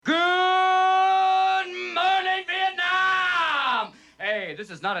Hey, this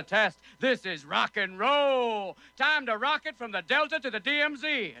is not a test. This is rock and roll. Time to rock it from the Delta to the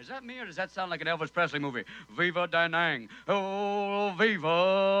DMZ. Is that me or does that sound like an Elvis Presley movie? Viva Da Nang. Oh,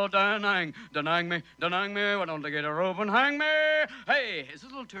 Viva Da Nang. Da Nang me. Why don't they get a rope and hang me? Hey, is it a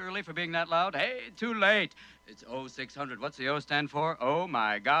little too early for being that loud? Hey, too late. It's 0600. What's the O stand for? Oh,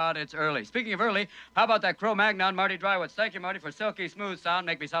 my God, it's early. Speaking of early, how about that Cro-Magnon, Marty Drywitz? Thank you, Marty, for silky smooth sound.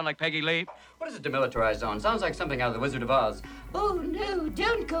 Make me sound like Peggy Lee. What is a demilitarized zone? Sounds like something out of The Wizard of Oz. Oh, no,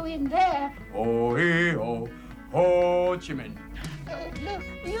 don't go in there. Oh, Ho Chi Minh. Oh, look,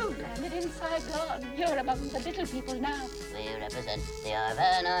 you've landed in Saigon. You're among the little people now. We represent the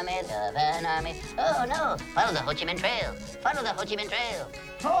Arvan Army. Oh, no, follow the Ho Chi Minh Trail.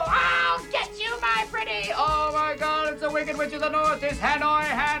 Oh, I'll get you, my pretty. Oh, my God, it's the Wicked Witch of the North. It's Hanoi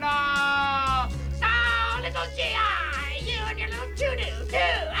Hannah. Now, little G.I., you and your little doo-doo, too.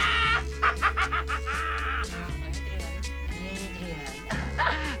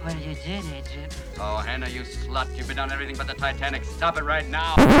 What you did, Adrian? Oh, Hannah, you slut. You've been on everything but the Titanic. Stop it right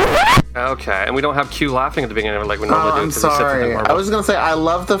now. Okay, and we don't have Q laughing at the beginning like we normally do. I'm sorry. I was going to say, I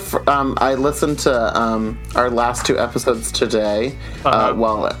love I listened to our last two episodes today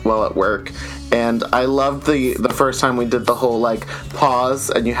while at work, and I loved the first time we did the whole, like, pause,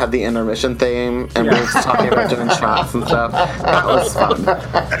 and you had the intermission theme, and we were just talking about doing shots and stuff. That was fun.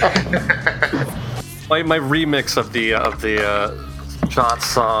 My remix of the Shots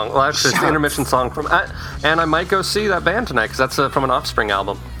song. Well, actually, it's the intermission song from... and I might go see that band tonight, because that's from an Offspring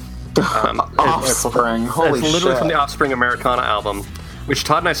album. Offspring, holy shit. It's literally from the Offspring Americana album, which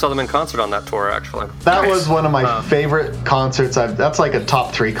Todd and I saw them in concert on that tour, actually. That was one of my favorite concerts. That's like a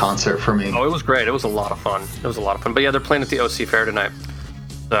top 3 concert for me. Oh, it was great. It was a lot of fun. But yeah, they're playing at the OC Fair tonight.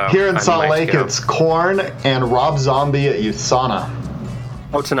 So here in Salt Lake, it's Korn and Rob Zombie at USANA.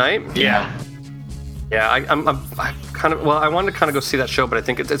 Oh, tonight? Yeah. Yeah, I'm kind of... Well, I wanted to kind of go see that show, but I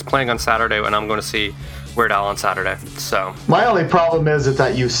think it's playing on Saturday, and I'm going to see Weird Al on Saturday, so... My only problem is it's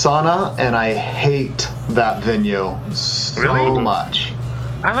at USANA, and I hate that venue so much.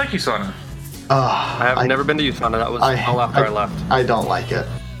 I like USANA. I've never been to USANA. That was all after I left. I don't like it.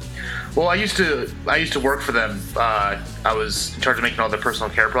 Well, I used to work for them. I was in charge of making all their personal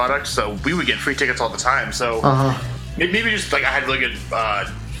care products, so we would get free tickets all the time. So maybe just like I had really good...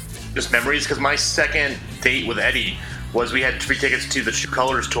 just memories, because my second date with Eddie was we had free tickets to the True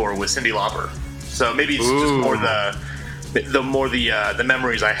Colors tour with Cyndi Lauper. So maybe it's just more the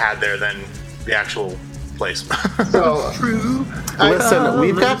memories I had there than the actual place. So, listen,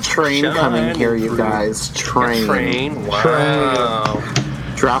 we've got Train coming here, you guys. Train. Wow.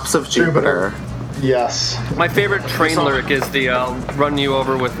 Drops of Jupiter. Yes. My favorite Train lyric is the run you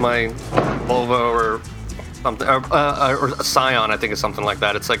over with my Volvo or something, or a Scion, I think is something like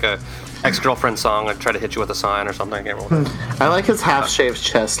that. It's like a ex-girlfriend song. I try to hit you with a Scion or something. I can't remember. I like his half-shaved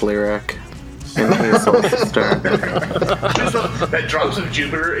chest lyric. In his sister. That Drops of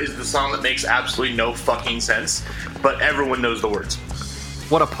Jupiter is the song that makes absolutely no fucking sense, but everyone knows the words.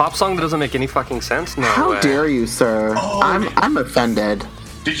 What, a pop song that doesn't make any fucking sense? No How way. dare you, sir? Oh, I'm offended.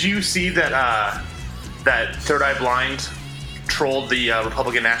 Did you see that that Third Eye Blind trolled the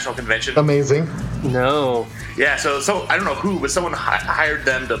Republican National Convention? Amazing. No. Yeah, so I don't know who, but someone hired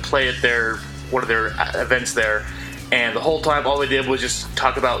them to play at one of their events there, and the whole time all they did was just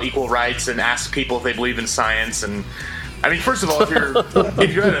talk about equal rights and ask people if they believe in science. And I mean, first of all, if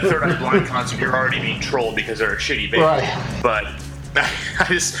you're at a Third Eye Blind concert, you're already being trolled because they're a shitty band. Right. But I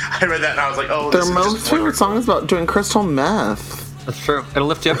read that and I was like, oh, their most favorite song is about doing crystal meth. That's true. It'll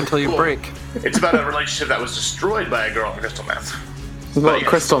lift you up until you break. It's about a relationship that was destroyed by a girl on crystal meth. It's about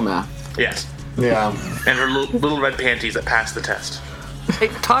crystal meth. Yes. Yeah. And her little red panties that passed the test. Hey,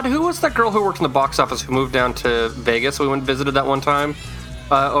 Todd, who was that girl who worked in the box office who moved down to Vegas? We went and visited that one time.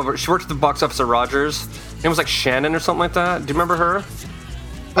 She worked at the box office at Rogers. It was like Shannon or something like that. Do you remember her?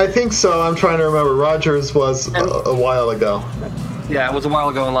 I think so. I'm trying to remember. Rogers was a while ago. Yeah, it was a while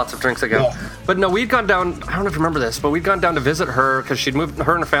ago and lots of drinks ago. Yeah. But no, we'd gone down, I don't know if you remember this, but we'd gone down to visit her because her and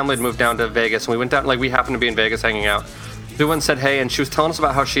her family had moved down to Vegas, and we went down, like, we happened to be in Vegas hanging out. We went and said hey, and she was telling us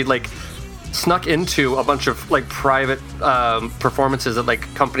about how she'd, like, snuck into a bunch of, like, private performances that,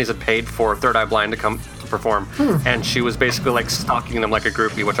 like, companies had paid for Third Eye Blind to come to perform. And she was basically, like, stalking them like a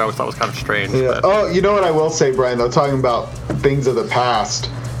groupie, which I always thought was kind of strange. Yeah. But... Oh, you know what I will say, Brian, though, talking about things of the past.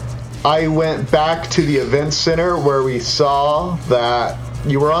 I went back to the event center where we saw that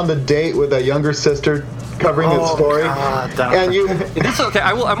you were on the date with a younger sister covering the story. God, and you... It's okay.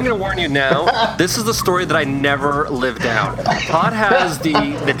 I'm going to warn you now. This is the story that I never lived down. Todd has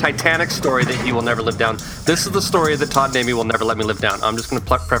the Titanic story that he will never live down. This is the story that Todd Namey will never let me live down. I'm just going to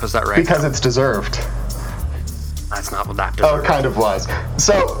preface that right because it's deserved. That's not what that Oh, deserves. it kind of was.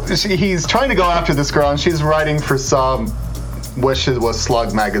 So he's trying to go after this girl, and she's writing for some wish it was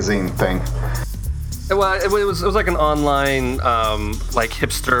Slug magazine thing. Well, it was like an online like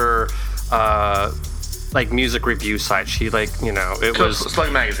hipster like music review site. She it was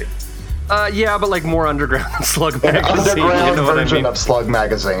Slug Magazine. Yeah, but like more underground than Slug Magazine. Underground you know what I version mean? of Slug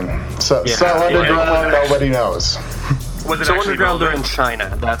magazine. So Yeah, underground, nobody knows. Was it So actually underground, they're in relevant?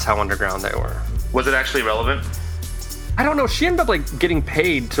 China. That's how underground they were. Was it actually relevant? I don't know. She ended up like getting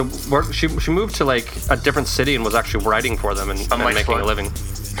paid to work. She moved to like a different city and was actually writing for them and making Slug. a living.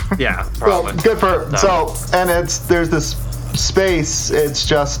 Yeah, Well, probably. good for her. So, and there's this space. It's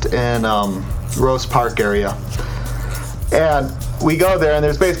just in Rose Park area, and we go there, and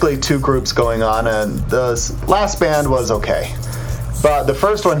there's basically two groups going on. And the last band was okay, but the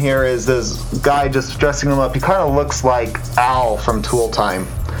first one here is this guy just dressing him up. He kind of looks like Al from Tool Time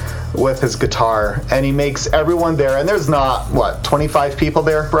with his guitar, and he makes everyone there. And there's not 25 people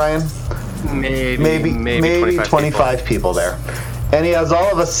there, Brian? Maybe 25 people there. And he has all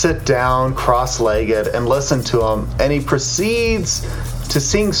of us sit down cross-legged and listen to him, and he proceeds to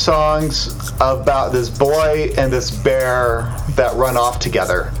sing songs about this boy and this bear that run off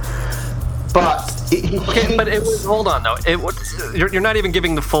together. But but it was, hold on though. You're not even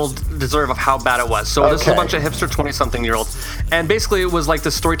giving the full deserve of how bad it was. So this is a Okay. bunch of hipster 20-something-year-olds, and basically it was like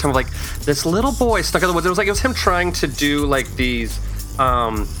this story time of like this little boy stuck in the woods. It was him trying to do like these.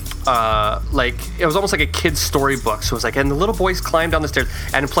 Like it was almost like a kid's storybook. So it was like, and the little boys climbed down the stairs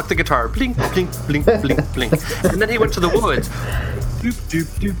and plucked the guitar, blink, blink, blink, blink, blink, and then he went to the woods, doop, doop,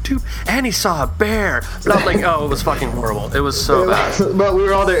 doop, doop, and he saw a bear. Blah, like, oh, it was fucking horrible. It was so bad. But we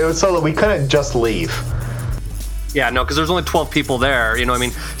were all there. It was so that we couldn't just leave. Yeah, no, because there's only 12 people there. You know what I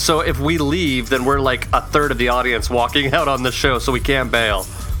mean? So if we leave, then we're like a third of the audience walking out on the show, so we can't bail.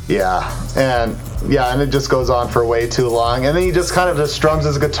 Yeah, and it just goes on for way too long. And then he just kind of just strums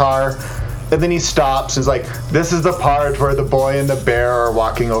his guitar, and then he stops and is like, this is the part where the boy and the bear are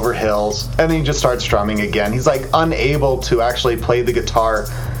walking over hills. And then he just starts strumming again. He's like unable to actually play the guitar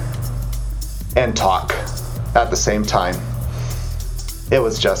and talk at the same time. It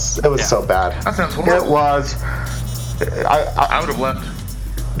was so bad. That sounds horrible. It was. I would have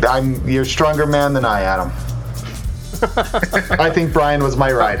left. You're a stronger man than I, Adam. I think Brian was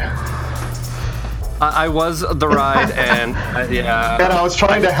my ride. I was the ride, and yeah. And I was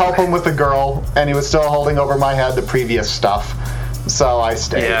trying to help him with the girl, and he was still holding over my head the previous stuff. So I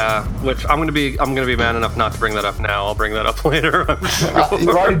stayed. Yeah, which I'm gonna be man enough not to bring that up now. I'll bring that up later. I'm sure. You've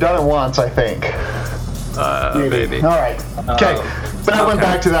already done it once, I think. Maybe. All right. Okay. But I went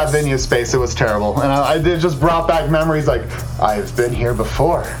back to that venue space. It was terrible, and it just brought back memories. Like, I've been here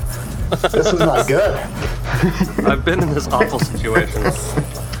before. This is not good. I've been in this awful situation.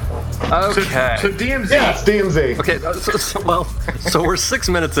 Okay. So DMZ. Yes, DMZ. Okay, so we're 6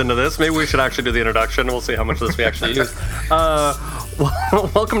 minutes into this. Maybe we should actually do the introduction. We'll see how much of this we actually use.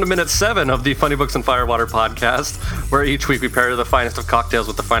 Welcome to minute 7 of the Funny Books and Firewater podcast, where each week we pair the finest of cocktails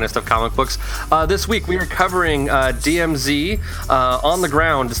with the finest of comic books. This week we are covering DMZ, On the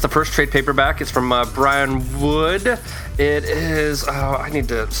Ground. It's the first trade paperback. It's from Brian Wood. It is. I need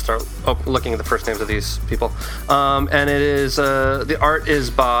to start looking at the first names of these people. And it is. The art is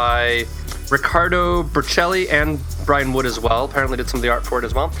by Riccardo Bercelli and Brian Wood as well. Apparently did some of the art for it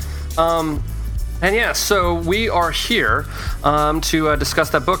as well. And yeah, so we are here to discuss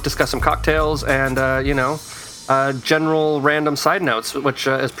that book, discuss some cocktails, and general random side notes, which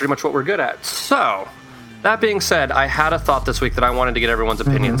is pretty much what we're good at. So, that being said, I had a thought this week that I wanted to get everyone's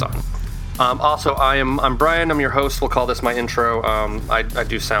opinions on. Also, I'm Brian. I'm your host. We'll call this my intro. I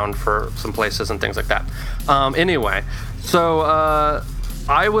do sound for some places and things like that. Anyway, so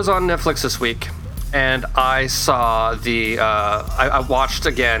I was on Netflix this week, and I saw I watched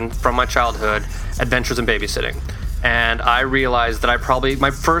again from my childhood, Adventures in Babysitting, and I realized that my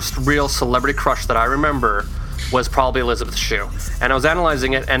first real celebrity crush that I remember was probably Elizabeth Shue. And I was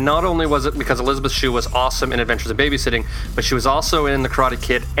analyzing it, and not only was it because Elizabeth Shue was awesome in Adventures in Babysitting, but she was also in The Karate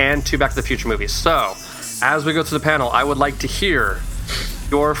Kid and 2 Back to the Future movies. So, as we go through the panel, I would like to hear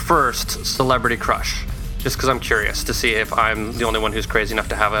your first celebrity crush. Just because I'm curious to see if I'm the only one who's crazy enough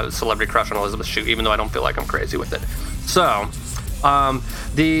to have a celebrity crush on Elizabeth Shue, even though I don't feel like I'm crazy with it. So,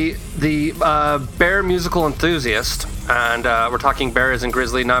 the bear musical enthusiast, and we're talking bear as in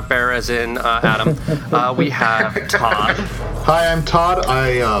grizzly, not bear as in Adam. We have Todd. Hi, I'm Todd.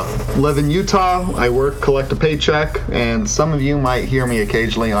 I live in Utah. I work, collect a paycheck, and some of you might hear me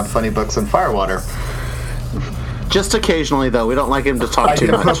occasionally on Funny Books and Firewater. Just occasionally, though. We don't like him to talk I too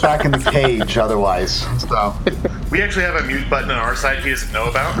get much. put back in the cage otherwise. So, We actually have a mute button on our side he doesn't know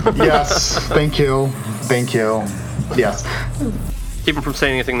about. Yes, thank you. Yes. Keep him from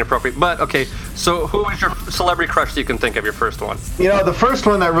saying anything inappropriate. But, okay, so who is your celebrity crush that you can think of, your first one? The first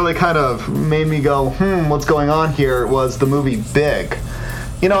one that really kind of made me go, what's going on here was the movie Big.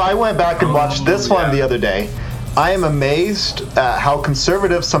 I went back and watched this one the other day. I am amazed at how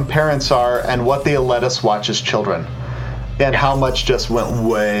conservative some parents are and what they let us watch as children. And how much just went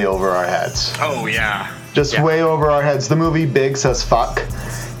way over our heads. Oh, yeah. Just way over our heads. The movie Big says fuck.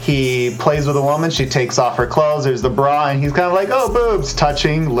 He plays with a woman, she takes off her clothes, there's the bra, and he's kind of like, oh, boobs,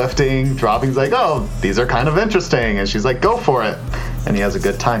 touching, lifting, dropping. He's like, oh, these are kind of interesting. And she's like, go for it. And he has a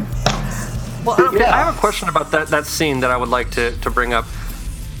good time. Well, okay, I have a question about that scene that I would like to bring up.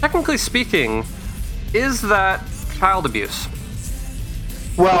 Technically speaking, is that child abuse?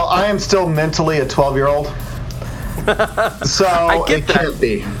 Well, I am still mentally a 12-year-old. So it can't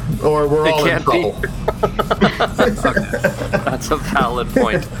be. Or we're all in trouble. That's a valid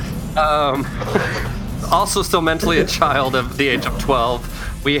point. Also still mentally a child of the age of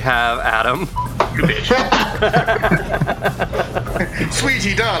 12, we have Adam. You bitch.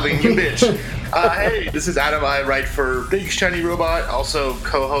 Sweetie, darling, you bitch. Hey, this is Adam. I write for Big Shiny Robot, also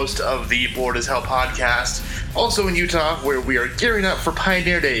co-host of the Bored as Hell podcast. Also in Utah, where we are gearing up for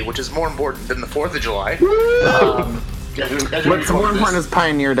Pioneer Day, which is more important than the 4th of July. What's more important is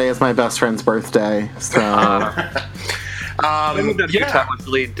Pioneer Day is my best friend's birthday. So I moved out of Utah. I was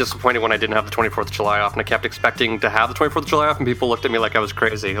really disappointed when I didn't have the 24th of July off, and I kept expecting to have the 24th of July off, and people looked at me like I was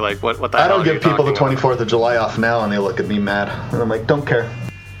crazy. Like, what the hell? I don't give people the talking 24th of July off now, and they look at me mad. And I'm like, don't care.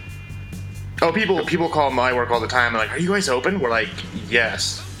 Oh, people call my work all the time and like, are you guys open? We're like,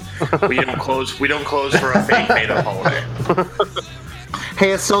 yes. We don't close for a fake made-up holiday.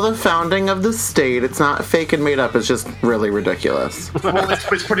 Hey, it's still the founding of the state. It's not fake and made up. It's just really ridiculous. Well,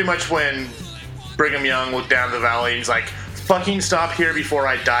 it's pretty much when Brigham Young looked down the valley and he's like, fucking stop here before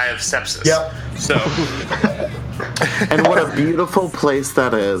I die of sepsis. Yep. So. And what a beautiful place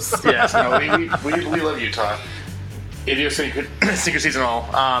that is. Yes, no, we love Utah. Idiosyncrasies and all.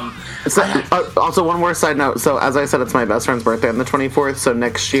 Also, one more side note. So, as I said, it's my best friend's birthday on the 24th. So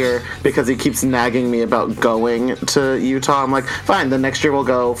next year, because he keeps nagging me about going to Utah, I'm like, fine, then next year we'll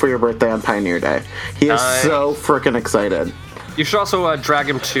go for your birthday on Pioneer Day. He is so freaking excited. You should also drag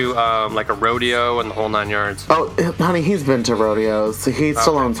him to like a rodeo and the whole 9 yards. Oh, honey, he's been to rodeos. He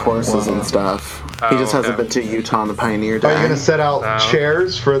still owns horses and stuff. He just hasn't been to Utah on the Pioneer Day. Are you going to set out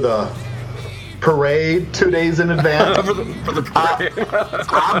chairs for the parade 2 days in advance? for the parade.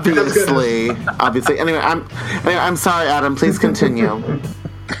 Obviously. Anyway, I'm sorry, Adam. Please continue. No,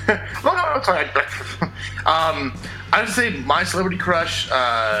 it's all right. I would say my celebrity crush.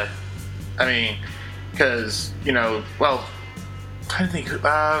 Because well, I'm trying to think. It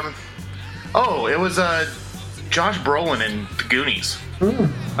was Josh Brolin in The Goonies.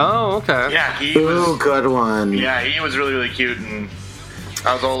 Oh, okay. Yeah, he was. Good one. Yeah, he was really, really cute, and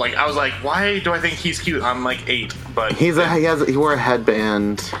I was like, why do I think he's cute? I'm like 8, but he wore a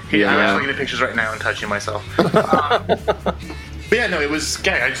headband. I'm actually looking at pictures right now and touching myself. But yeah, no, it was.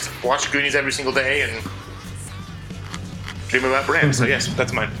 Yeah, I just watched Goonies every single day and dream about Bran. So yes,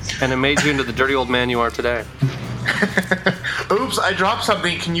 that's mine. And it made you into the dirty old man you are today. Oops, I dropped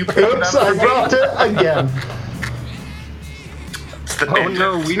something. Can you pick it up? Oops, I dropped it again. Oh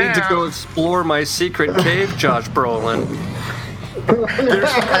no, we need to go explore my secret cave, Josh Brolin.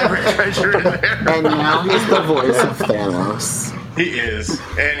 There's pirate treasure in there. And now he's the voice of Thanos. He is.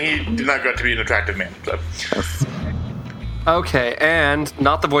 And he did not grow up to be an attractive man. So. Yes. Okay, and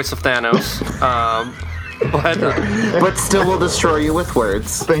not the voice of Thanos. But still will destroy you with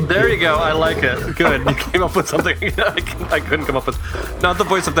words. There you go. I like it. Good. You came up with something I couldn't come up with. Not the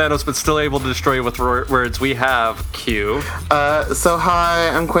voice of Thanos, but still able to destroy you with words. We have Q. So hi,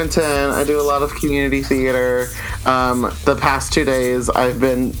 I'm Quentin. I do a lot of community theater. The past 2 days, I've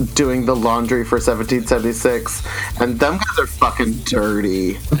been doing the laundry for 1776, and them guys are fucking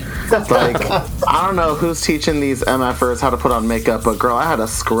dirty. Like, I don't know who's teaching these MFers how to put on makeup, but girl, I had to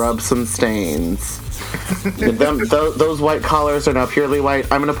scrub some stains. Those white collars are now purely white.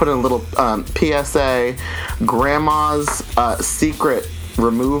 I'm going to put in a little PSA. Grandma's Secret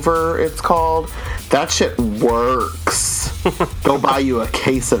Remover, it's called. That shit works. Go buy you a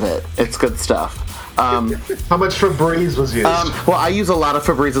case of it. It's good stuff. How much Febreze was used? Well, I use a lot of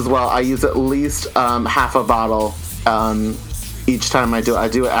Febreze as well. I use at least half a bottle each time I do it. I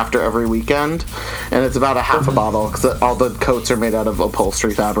do it after every weekend, and it's about a half a bottle because all the coats are made out of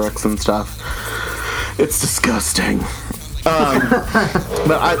upholstery fabrics and stuff. It's disgusting.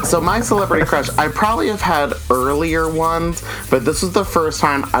 So my celebrity crush, I probably have had earlier ones, but this was the first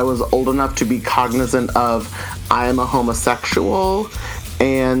time I was old enough to be cognizant of I am a homosexual,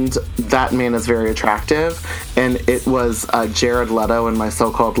 and that man is very attractive. And it was Jared Leto in My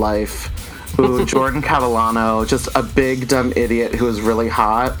So-Called Life, who Jordan Catalano, just a big dumb idiot who was really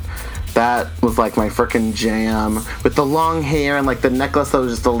hot. That was like my frickin' jam. With the long hair and like the necklace that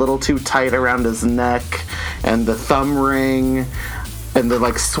was just a little too tight around his neck, and the thumb ring, and the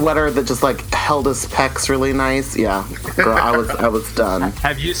like sweater that just like held his pecs really nice. Yeah, girl, I was done.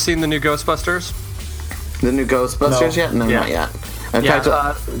 Have you seen the new Ghostbusters? The new Ghostbusters yet? No, not yet. In fact,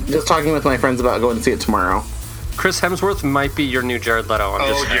 just talking with my friends about going to see it tomorrow. Chris Hemsworth might be your new Jared Leto.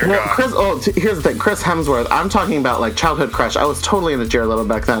 Here's the thing. Chris Hemsworth, I'm talking about like childhood crush. I was totally into Jared Leto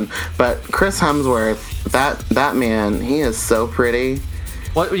back then, but Chris Hemsworth, that man, he is so pretty.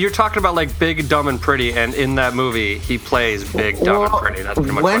 Well, you're talking about like Big, Dumb, and Pretty, and in that movie, he plays Big, Dumb, and Pretty. That's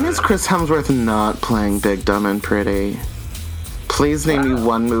pretty much when is Chris Hemsworth not playing Big, Dumb, and Pretty? Please name me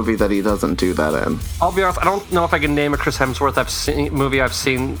one movie that he doesn't do that in. I'll be honest, I don't know if I can name a Chris Hemsworth movie I've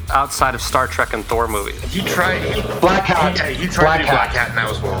seen outside of Star Trek and Thor movies. He tried Black Hat. He tried to do Black Hat, and that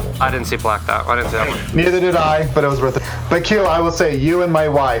was horrible. I didn't see Black Hat. I didn't see that one. Neither did I, but it was worth it. But Q, I will say, you and my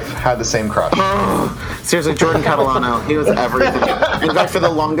wife had the same crush. Seriously, Jordan Catalano, he was everything. In fact, for the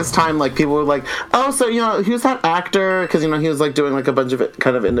longest time, like people were like, "Oh, so who's that actor?" Because he was like doing like a bunch of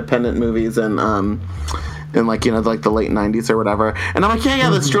kind of independent movies and in like like the late 90s or whatever, and I'm like, yeah,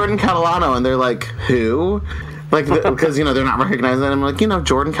 that's Jordan Catalano, and they're like, who? Like, because they're not recognizing it. I'm like,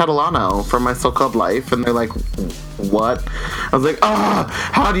 Jordan Catalano from My So-Called Life, and they're like, what? I was like,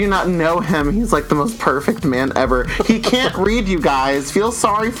 how do you not know him? He's like the most perfect man ever. He can't read, you guys. Feel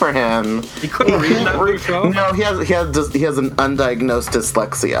sorry for him. He couldn't read that show? No, he has an undiagnosed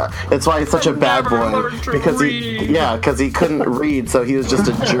dyslexia. It's why he's such a bad boy, because he couldn't read, so he was just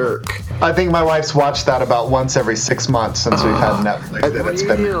a jerk. I think my wife's watched that about once every 6 months since we've had Netflix. And it's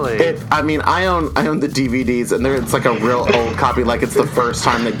been. I own the DVDs, and it's like a real old copy, like it's the first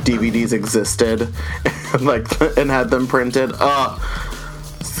time that DVDs existed, and had them printed.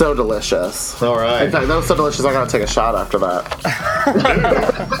 So delicious. All right. In fact, that was so delicious, I gotta take a shot after that.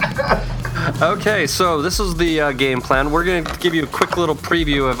 Okay, so this is the game plan. We're going to give you a quick little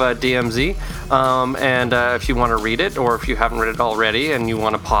preview of DMZ, and if you want to read it, or if you haven't read it already and you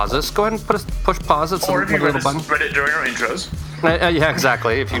want to pause this, go ahead and push pause. It's or if you read it during our intros. Yeah,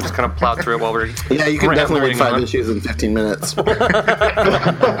 exactly. If you just kind of plow through it while we're you can definitely read 5 issues in 15 minutes.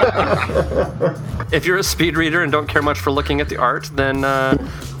 If you're a speed reader and don't care much for looking at the art, then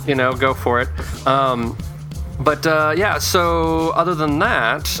go for it. So other than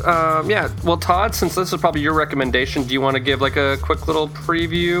that, well, Todd, since this is probably your recommendation, do you want to give like a quick little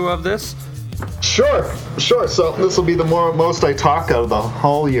preview of this? Sure. So this will be the most I talk of the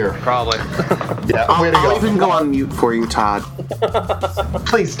whole year. Probably. Yeah, I'll even go on mute for you, Todd.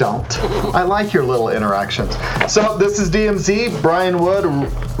 Please don't. I like your little interactions. So this is DMZ, Brian Wood,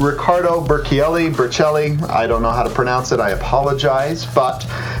 Riccardo Burcelli. I don't know how to pronounce it. I apologize. But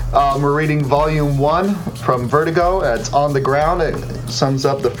we're reading Volume 1 from Vertigo. It's on the ground. It sums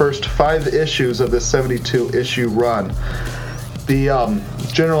up the first 5 issues of this 72-issue run. The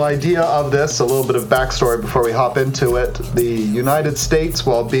general idea of this, a little bit of backstory before we hop into it. The United States,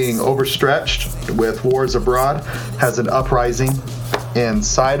 while being overstretched with wars abroad, has an uprising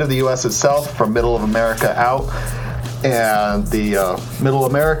inside of the U.S. itself from Middle of America out. And the Middle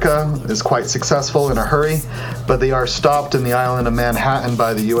America is quite successful in a hurry, but they are stopped in the island of Manhattan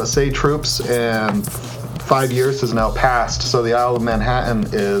by the USA troops, and 5 years has now passed, so the Isle of Manhattan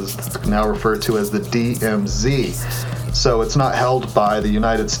is now referred to as the DMZ. So it's not held by the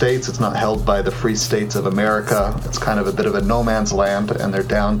United States, it's not held by the Free States of America. It's kind of a bit of a no man's land, and they're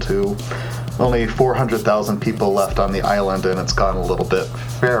down to only 400,000 people left on the island, and it's gone a little bit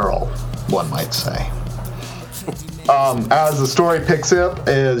feral, one might say. As the story picks up,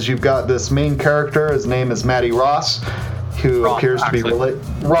 is you've got this main character, his name is Matty Ross, who appears to be related.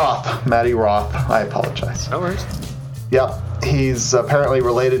 Matty Roth, I apologize. No worries. Yep, he's apparently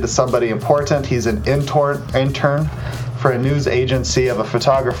related to somebody important. He's an intern for a news agency of a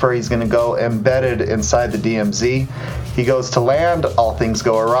photographer. He's going to go embedded inside the DMZ. He goes to land, all things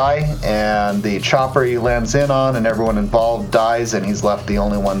go awry, and the chopper he lands in on and everyone involved dies, and he's left the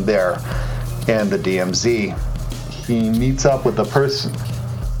only one there in the DMZ. He meets up with the person.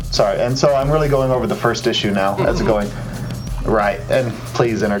 Sorry, and so I'm really going over the first issue now. How's it going? Right, and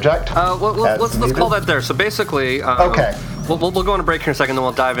please interject. Let's call that there. So basically, okay. we'll go on a break here in a second, then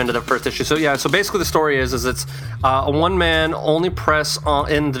we'll dive into the first issue. So basically the story is it's a one-man only press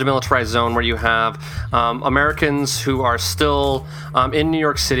in the demilitarized zone where you have Americans who are still in New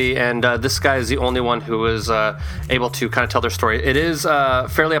York City, and this guy is the only one who is able to kind of tell their story. It is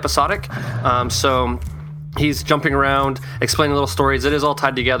fairly episodic, so he's jumping around, explaining little stories. It is all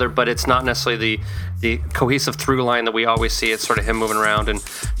tied together, but it's not necessarily the cohesive through line that we always see. It's sort of him moving around and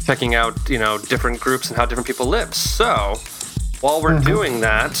checking out, different groups and how different people live. So while we're doing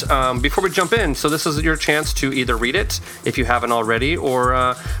that, before we jump in, so this is your chance to either read it if you haven't already,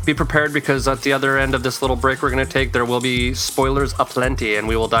 or be prepared, because at the other end of this little break we're going to take, there will be spoilers aplenty, and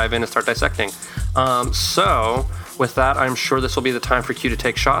we will dive in and start dissecting. So with that, I'm sure this will be the time for Q to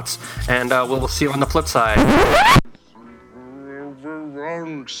take shots, and we'll see you on the flip side.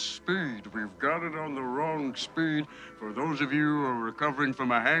 Wrong speed. We've got it on the wrong speed. For those of you who are recovering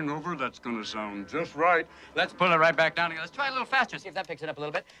from a hangover, that's going to sound just right. Let's pull it right back down. Let's try a little faster, see if that picks it up a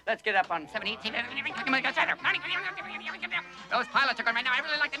little bit. Let's get up on 70, 18. Those pilots are going right now. I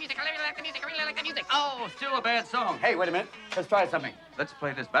really like the music. I really like the music. I really like the music. Oh, still a bad song. Hey, wait a minute. Let's try something. Let's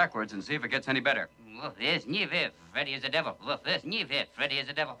play this backwards and see if it gets any better. Look, there's Niviv. Freddy is a devil. Look, there's Niviv. Freddy is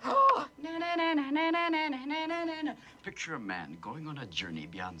a devil. Picture a man going on a journey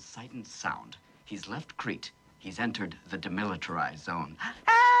beyond sight and sound. He's left Crete. He's entered the demilitarized zone.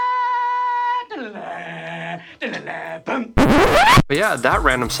 But yeah, that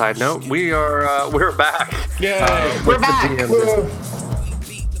random side note, we're back. Yeah, we're back.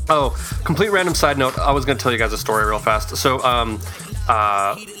 Oh, complete random side note. I was going to tell you guys a story real fast. So,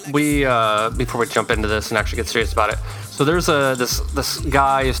 we before we jump into this and actually get serious about it. So there's this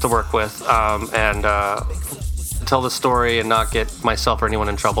guy I used to work with, and to tell the story and not get myself or anyone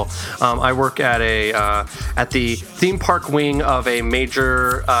in trouble. I work at the theme park wing of a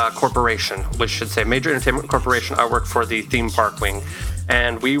major corporation, which should say major entertainment corporation. I work for the theme park wing.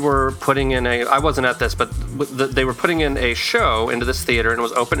 And we were putting in I wasn't at this, but they were putting in a show into this theater, and it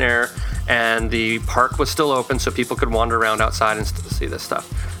was open air, and the park was still open, so people could wander around outside and see this stuff.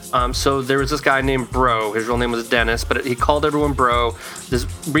 So there was this guy named Bro. His real name was Dennis, but he called everyone Bro. This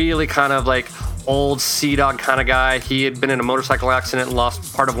really kind of like old sea dog kind of guy. He had been in a motorcycle accident and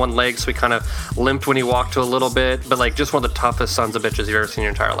lost part of one leg, so he kind of limped when he walked a little bit, but like just one of the toughest sons of bitches you've ever seen in your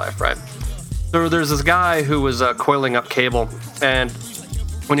entire life, right? So there's this guy who was coiling up cable, and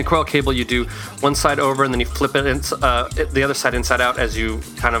when you coil cable, you do one side over, and then you flip it the other side inside out as you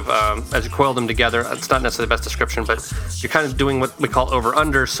kind of as you coil them together. It's not necessarily the best description, but you're kind of doing what we call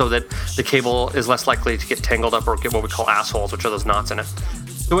over-under, so that the cable is less likely to get tangled up or get what we call assholes, which are those knots in it.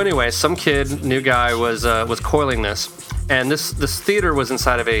 So anyway, some kid, new guy, was coiling this, and this theater was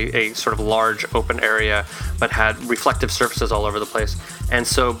inside of a sort of large open area, but had reflective surfaces all over the place. And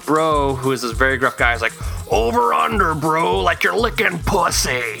so Bro, who is this very gruff guy, is like, over under, bro, like you're licking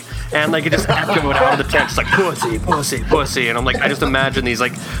pussy. And like it just echoed out of the tent, just like pussy, pussy, pussy. And I'm like, I just imagine these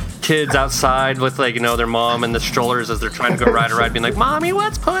like kids outside with like, their mom and the strollers as they're trying to go ride a ride, being like, Mommy,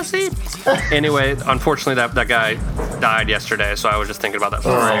 what's pussy? Anyway, unfortunately that guy died yesterday, so I was just thinking about that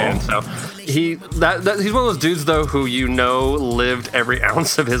story. And so he's one of those dudes though who lived every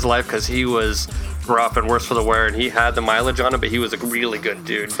ounce of his life, because he was rough and worse for the wear, and he had the mileage on him, but he was a really good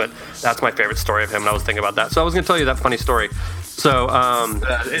dude. But that's my favorite story of him, and I was thinking about that. So I was going to tell you that funny story. So,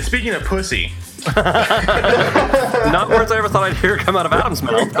 and speaking of pussy, not words I ever thought I'd hear come out of Adam's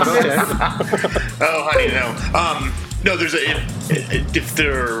mouth, but okay. Oh, honey, no. No, there's are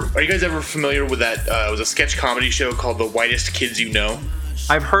you guys ever familiar with that? It was a sketch comedy show called The Whitest Kids You Know.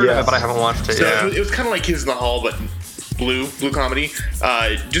 I've heard of it, but I haven't watched it. So yeah. It was kind of like Kids in the Hall, but blue comedy.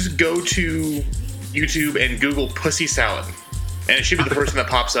 Just go to YouTube and Google pussy salad, and it should be the first thing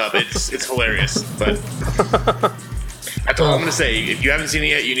that pops up. It's hilarious, but that's all I'm gonna say. If you haven't seen it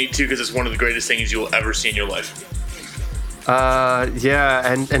yet, you need to, because it's one of the greatest things you will ever see in your life.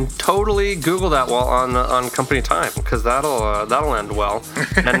 Yeah, and totally Google that while on company time, because that'll end well,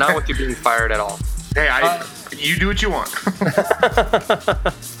 and not with you being fired at all. Hey, you do what you want.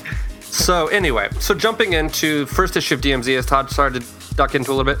 So anyway, jumping into first issue of DMZ, as Todd started to duck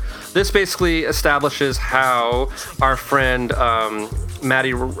into a little bit, this basically establishes how our friend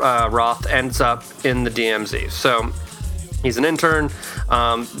Matty Roth ends up in the DMZ. So he's an intern.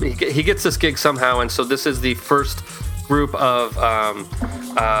 He gets this gig somehow, and so this is the first group of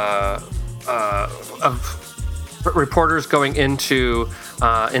reporters going into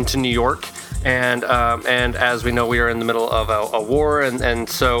New York. And as we know, we are in the middle of a war, and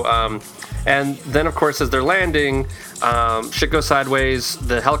so and then of course as they're landing, shit goes sideways.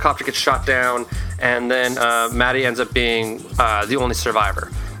 The helicopter gets shot down, and then Matty ends up being the only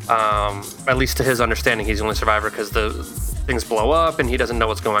survivor. At least to his understanding, he's the only survivor, because things blow up and he doesn't know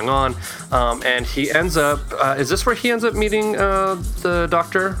what's going on. And he ends up, is this where he ends up meeting the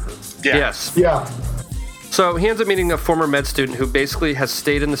doctor? Yeah. Yes. Yeah. So he ends up meeting a former med student who basically has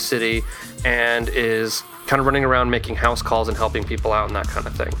stayed in the city and is kind of running around making house calls and helping people out and that kind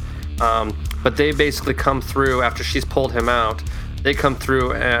of thing. But they basically come through after she's pulled him out. They come through.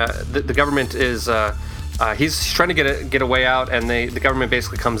 The government is he's trying to get a way out, and the government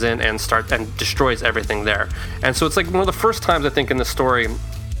basically comes in and destroys everything there. And so it's like one of the first times I think in the story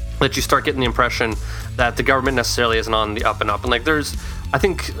that you start getting the impression that the government necessarily isn't on the up and up. And like I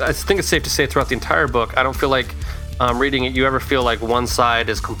think it's safe to say throughout the entire book, I don't feel like reading it you ever feel like one side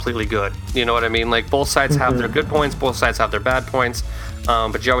is completely good. You know what I mean? Like both sides have their good points, both sides have their bad points,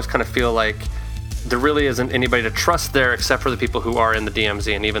 but you always kind of feel like there really isn't anybody to trust there except for the people who are in the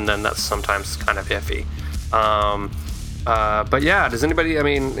DMZ, and even then that's sometimes kind of iffy. But yeah, does anybody have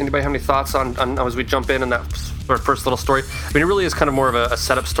any thoughts on as we jump in that sort of first little story? I mean, it really is kind of more of a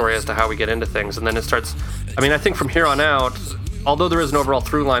setup story as to how we get into things, and then it starts. I mean, I think from here on out, although there is an overall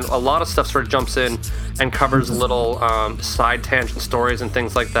through line, a lot of stuff sort of jumps in and covers little side tangent stories and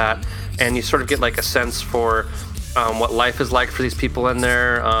things like that, and you sort of get like a sense for what life is like for these people in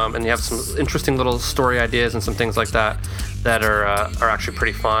there, and you have some interesting little story ideas and some things like that are actually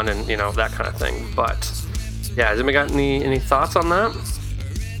pretty fun, and that kind of thing. But yeah, has anybody got any thoughts on that?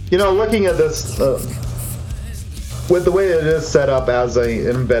 Looking at this, with the way it is set up as an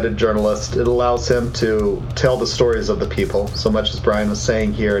embedded journalist, it allows him to tell the stories of the people. So much as Brian was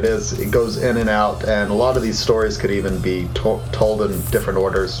saying here, it goes in and out, and a lot of these stories could even be told in different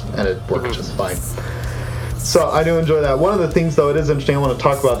orders, and it works just fine. So I do enjoy that. One of the things, though, it is interesting. I want to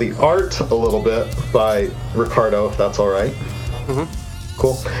talk about the art a little bit by Ricardo, if that's all right. Mm-hmm.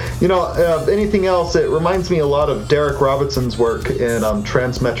 Cool. Anything else? It reminds me a lot of Derek Robertson's work in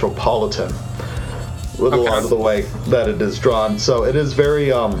Transmetropolitan, with a lot of the way that it is drawn. So it is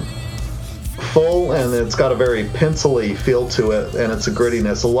very full, and it's got a very pencil-y feel to it, and it's a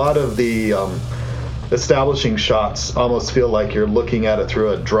grittiness. A lot of the establishing shots almost feel like you're looking at it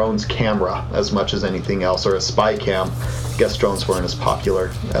through a drone's camera as much as anything else, or a spy cam. I guess drones weren't as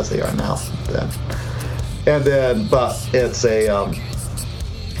popular as they are now then. But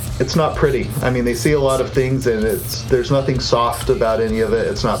it's not pretty. I mean, they see a lot of things, and there's nothing soft about any of it.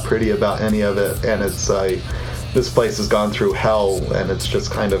 It's not pretty about any of it, and this place has gone through hell, and it's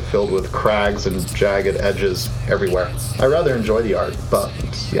just kind of filled with crags and jagged edges everywhere. I rather enjoy the art, but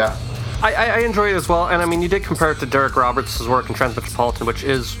yeah. I enjoy it as well, and I mean, you did compare it to Derek Roberts' work in Transmetropolitan, which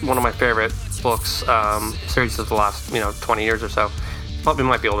is one of my favorite books, series of the last 20 years or so. Probably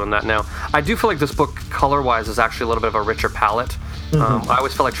might be older than that now. I do feel like this book, color-wise, is actually a little bit of a richer palette. I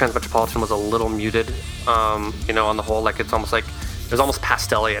always felt like Transmetropolitan was a little muted, on the whole. Like it's almost like it was almost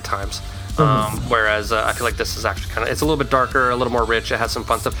pastel-y at times. Whereas I feel like this is actually it's a little bit darker, a little more rich. It has some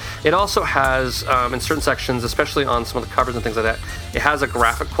fun stuff. It also has, in certain sections, especially on some of the covers and things like that, it has a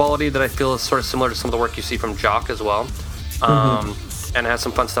graphic quality that I feel is sort of similar to some of the work you see from Jock as well. And it has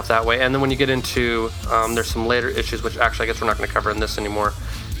some fun stuff that way. And then when you get into, there's some later issues, which actually I guess we're not going to cover in this anymore.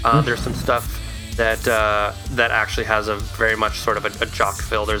 There's some stuff that actually has a very much sort of a Jock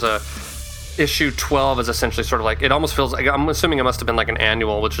feel. There's a issue 12 is essentially sort of like, it almost feels like, I'm assuming it must have been like an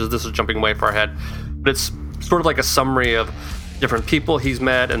annual, this is jumping way far ahead, but it's sort of like a summary of different people he's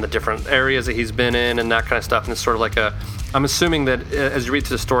met and the different areas that he's been in and that kind of stuff. And it's sort of like I'm assuming that as you read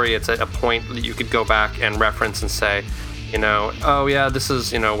through the story, it's a point that you could go back and reference and say, oh yeah, this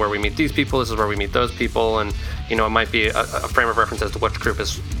is, where we meet these people, this is where we meet those people, and, it might be a frame of reference as to which group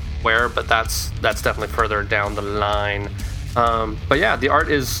is where, but that's definitely further down the line. But yeah, the art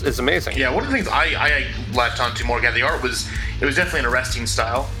is amazing. Yeah, one of the things I latched onto more, the art was definitely an arresting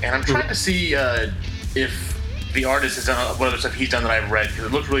style, and I'm trying to see if the artist has done what other stuff he's done that I've read, because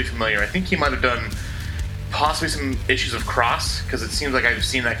it looked really familiar. I think he might have done possibly some issues of Cross, because it seems like I've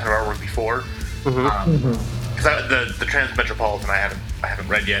seen that kind of artwork before. Because the Transmetropolitan I haven't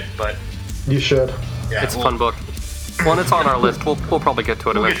read yet, but you should. Yeah, it's a fun book. Well, it's on our list. We'll probably get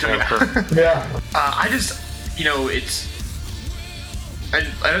to it eventually. Yeah. I just, it's.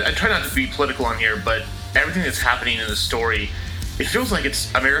 I try not to be political on here, but everything that's happening in the story, it feels like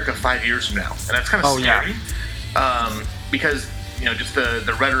it's America 5 years from now, and that's kind of scary. Yeah. Because just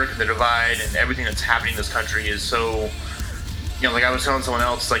the rhetoric and the divide and everything that's happening in this country is so. Like I was telling someone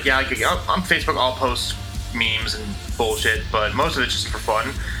else, like on Facebook I'll post memes and bullshit, but most of it's just for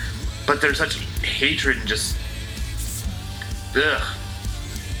fun. But there's such hatred and just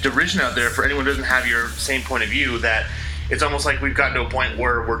derision out there for anyone who doesn't have your same point of view, that it's almost like we've gotten to a point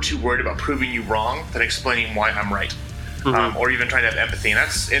where we're too worried about proving you wrong than explaining why I'm right, or even trying to have empathy. And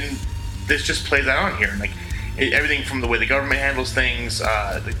this just plays that on here. Like everything from the way the government handles things,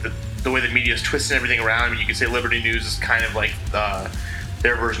 the way the media is twisting everything around. I mean, you could say Liberty News is kind of like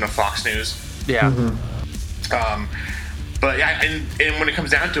their version of Fox News. Yeah. But yeah, and when it comes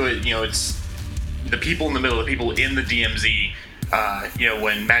down to it, it's the people in the middle, the people in the DMZ.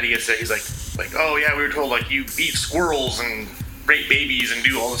 When Maddie gets there, he's like, oh yeah, we were told like you eat squirrels and rape babies and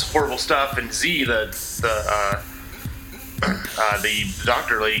do all this horrible stuff. And Z, the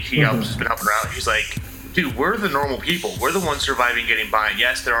doctor lady, has been helping her out. He's like, dude, we're the normal people. We're the ones surviving, getting by. And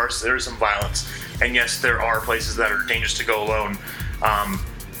yes, there is some violence, and yes, there are places that are dangerous to go alone.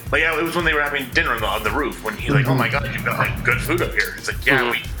 But yeah, it was when they were having dinner on the roof when he's like, oh my god, you've got like good food up here. It's like,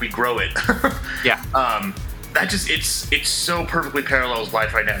 yeah, we grow it. Yeah. That just it's so perfectly parallels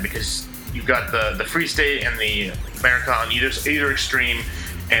life right now, because you've got the Free State and the America on either extreme,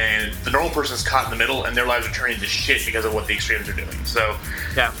 and the normal person's caught in the middle, and their lives are turning to shit because of what the extremes are doing. So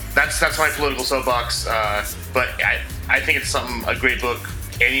yeah, that's my political soapbox. But I think it's a great book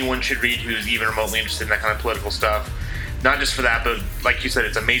anyone should read who's even remotely interested in that kind of political stuff. Not just for that, but like you said,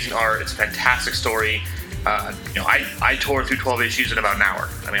 it's amazing art. It's a fantastic story. I tore through 12 issues in about an hour.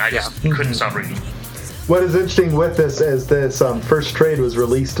 I mean, I just couldn't stop reading. What is interesting with this is this first trade was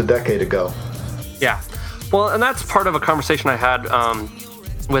released a decade ago. Yeah. Well, and that's part of a conversation I had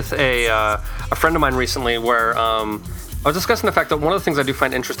with a friend of mine recently where I was discussing the fact that one of the things I do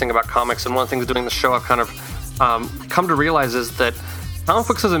find interesting about comics, and one of the things doing the show I've kind of come to realize, is that comic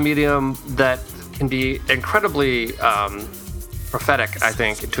books is a medium that can be incredibly prophetic, I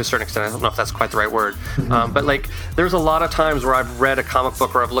think, to a certain extent. I don't know if that's quite the right word. But like, there's a lot of times where I've read a comic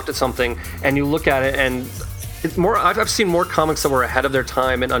book or I've looked at something and you look at it and it's more, I've seen more comics that were ahead of their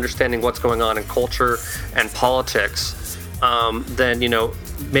time in understanding what's going on in culture and politics than,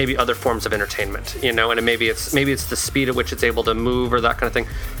 maybe other forms of entertainment, and maybe it's the speed at which it's able to move or that kind of thing.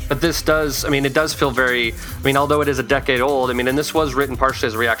 But this does, it does feel very, although it is a decade old, and this was written partially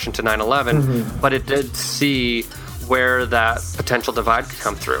as a reaction to 9/11, but it did see where that potential divide could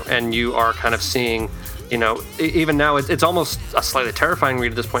come through. And you are kind of seeing, even now, it's almost a slightly terrifying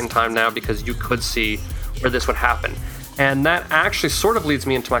read at this point in time now, because you could see where this would happen. And that actually sort of leads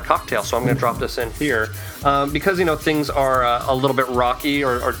me into my cocktail. So I'm going to drop this in here because, things are a little bit rocky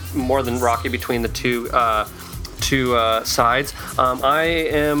or more than rocky between the two sides. I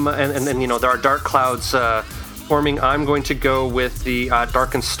am, and there are dark clouds forming. I'm going to go with the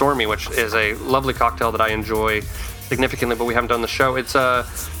Dark and Stormy, which is a lovely cocktail that I enjoy significantly, but we haven't done the show. It's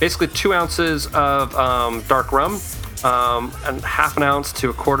basically 2 ounces of dark rum, and half an ounce to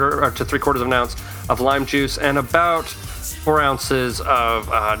a quarter, or to 3/4 of an ounce of lime juice, and about 4 ounces of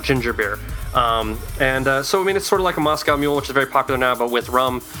ginger beer. So it's sort of like a Moscow Mule, which is very popular now, but with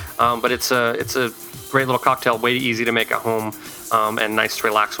rum. But it's a great little cocktail, way easy to make at home, and nice to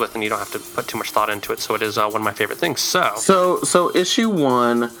relax with, and you don't have to put too much thought into it. So it is one of my favorite things. So issue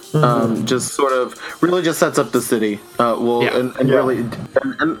 1 just sort of really just sets up the city. Really,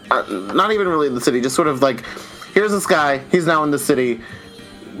 not even really the city, just sort of like, here's this guy, he's now in the city,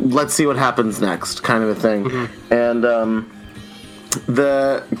 let's see what happens next, kind of a thing. And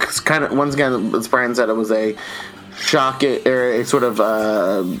the kind of, once again, as Brian said, it was a shock, a sort of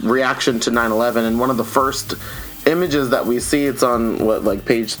reaction to 9/11, and one of the first images that we see, it's on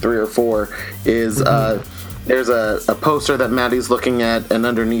page 3 or 4, is there's a poster that Maddie's looking at, and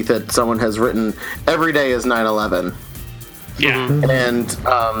underneath it someone has written, "Every day is 9/11." And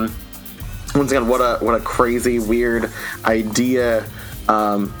once again, what a crazy, weird idea,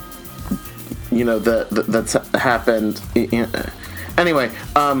 that's happened. Anyway,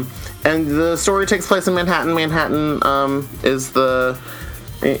 and the story takes place in Manhattan. Manhattan is the,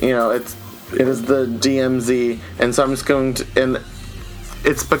 it is the DMZ, and so I'm just going to, and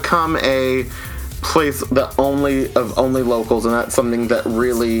it's become a place that only locals, and that's something that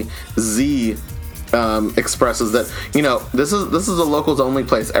really Z expresses, that this is a locals only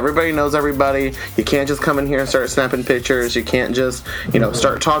place. Everybody knows everybody. You can't just come in here and start snapping pictures. You can't just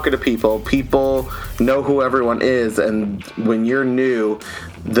start talking to people. People know who everyone is, and when you're new,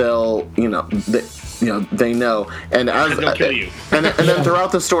 they'll they know. And as they'll kill you. And then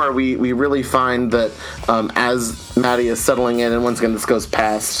throughout the story, we really find that as Maddie is settling in, and once again this goes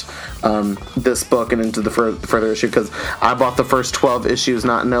past this book and into the further issue, because I bought the first 12 issues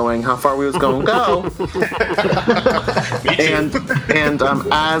not knowing how far we was going to go.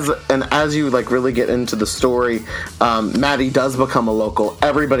 and as you really get into the story, Maddie does become a local.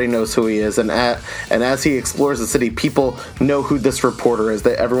 Everybody knows who he is, and as he explores the city, people know who this reporter is.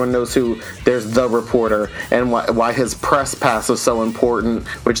 That everyone knows who there's the reporter reporter and why his press pass was so important,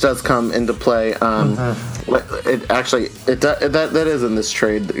 which does come into play. That is in this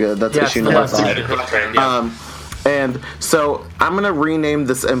trade. That's issue number 5. And so I'm going to rename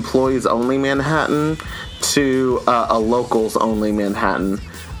this Employees Only Manhattan to a Locals Only Manhattan.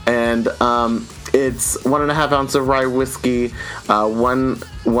 And it's 1.5 ounce of rye whiskey, 1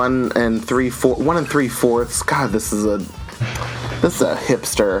 3/4. God, this is a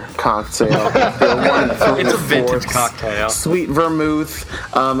hipster cocktail. It's a vintage cocktail. Sweet vermouth,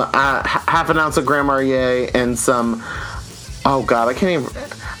 1/2 ounce of Grand Marnier, and some. Oh God, I can't even.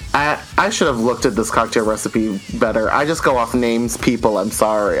 I should have looked at this cocktail recipe better. I just go off names, people. I'm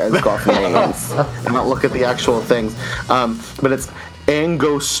sorry. I just go off names. I don't look at the actual things. But it's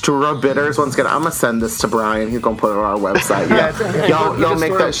Angostura bitters. Once again, I'm gonna send this to Brian. He's gonna put it on our website. Y'all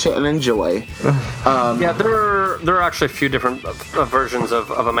make that shit and enjoy. There are actually a few different versions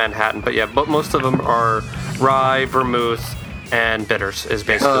of a Manhattan, but most of them are rye, vermouth, and bitters is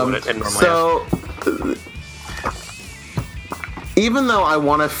basically what it normally is. Even though I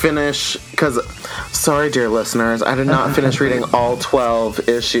want to finish, because, sorry, dear listeners, I did not finish reading all 12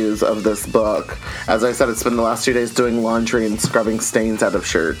 issues of this book. As I said, it's been the last 2 days doing laundry and scrubbing stains out of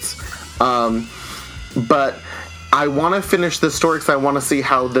shirts. But I want to finish this story because I want to see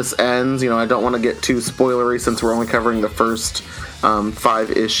how this ends. I don't want to get too spoilery since we're only covering the first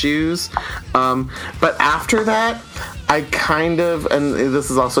 5 issues. But after that, I kind of, and this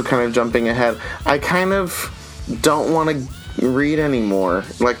is also kind of jumping ahead, I kind of don't want to read anymore.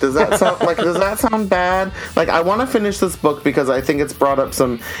 Does that sound bad? I want to finish this book because I think it's brought up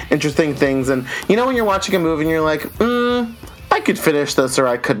some interesting things. And when you're watching a movie and you're like, I could finish this or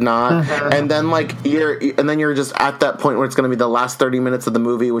I could not. And then you're just at that point where it's going to be the last 30 minutes of the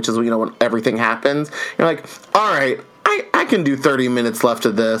movie, which is when everything happens. You're like, all right, I can do 30 minutes left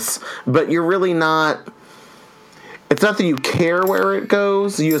of this, but you're really not. It's not that you care where it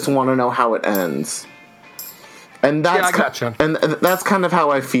goes. You just want to know how it ends. And that's I gotcha. And that's kind of how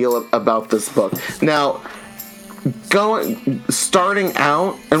I feel about this book. Now, starting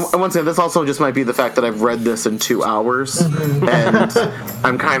out, and once again, this also just might be the fact that I've read this in 2 hours, and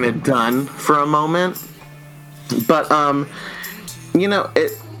I'm kind of done for a moment. But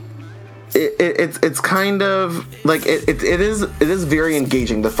it's kind of it is very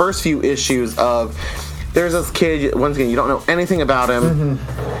engaging. The first few issues of. There's this kid, once again, you don't know anything about him.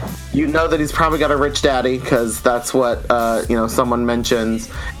 You know that he's probably got a rich daddy because that's what, someone mentions.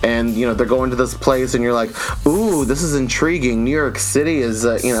 And, they're going to this place and you're like, ooh, this is intriguing. New York City is,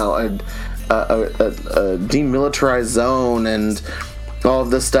 a demilitarized zone and all of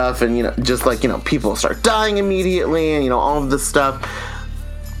this stuff. And, people start dying immediately and, all of this stuff.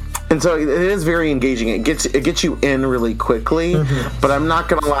 And so it is very engaging. It gets you in really quickly. But I'm not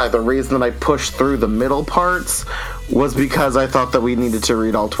gonna lie, the reason that I pushed through the middle parts was because I thought that we needed to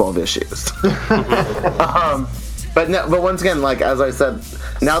read all 12 issues. But once again, as I said,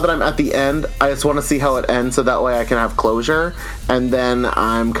 now that I'm at the end, I just want to see how it ends, so that way I can have closure, and then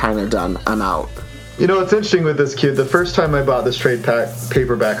I'm kind of done. I'm out. What's interesting with this kid? The first time I bought this trade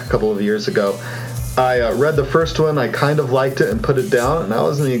paperback a couple of years ago. I read the first one, I kind of liked it and put it down, and I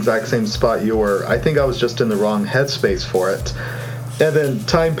was in the exact same spot you were. I think I was just in the wrong headspace for it. And then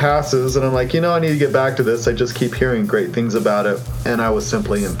time passes, and I'm like, I need to get back to this. I just keep hearing great things about it, and I was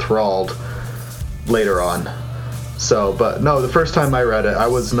simply enthralled later on. So, but no, the first time I read it, I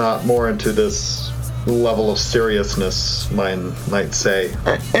was not more into this level of seriousness, might say.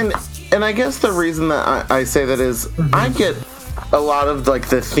 And I guess the reason that I say that is I get a lot of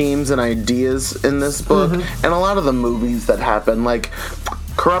the themes and ideas in this book, and a lot of the movies that happen,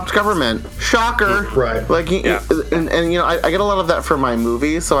 corrupt government, shocker, right? I get a lot of that for my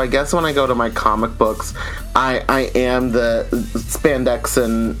movies. So I guess when I go to my comic books, I am the spandex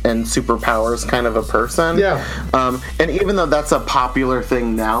and superpowers kind of a person. Yeah. And even though that's a popular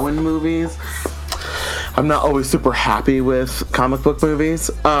thing now in movies, I'm not always super happy with comic book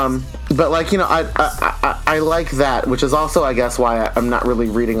movies. But I like that, which is also, I guess, why I'm not really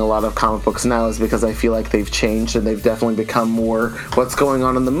reading a lot of comic books now, is because I feel like they've changed and they've definitely become more what's going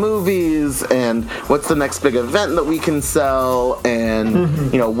on in the movies and what's the next big event that we can sell and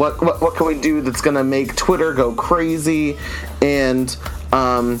what can we do that's gonna make Twitter go crazy and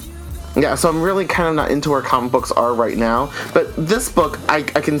so I'm really kind of not into where comic books are right now. But this book, I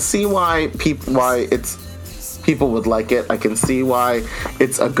can see why people would like it. I can see why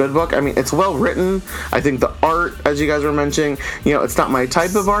it's a good book. I mean, it's well written. I think the art, as you guys were mentioning, it's not my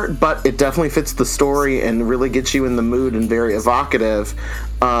type of art, but it definitely fits the story and really gets you in the mood and very evocative.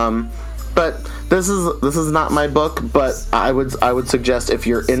 But this is not my book, but I would suggest if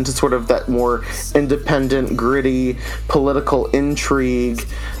you're into sort of that more independent, gritty, political intrigue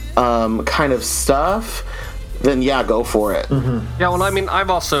kind of stuff, then yeah, go for it. Yeah, well, I mean, I've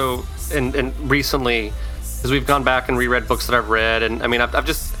also, and recently, as we've gone back and reread books that I've read, and I mean, I've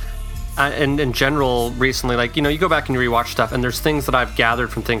just, in general, recently, like, you know, you go back and you rewatch stuff, and there's things that I've gathered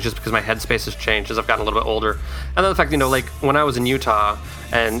from things just because my headspace has changed as I've gotten a little bit older. And then the fact, you know, like, when I was in Utah,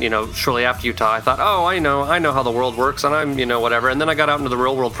 and, you know, shortly after Utah, I thought, oh, I know how the world works, and I'm, you know, whatever. And then I got out into the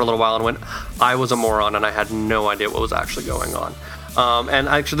real world for a little while and went, I was a moron, and I had no idea what was actually going on. And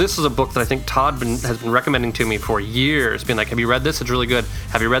actually, this is a book that I think Todd has been recommending to me for years, being like, have you read this? It's really good.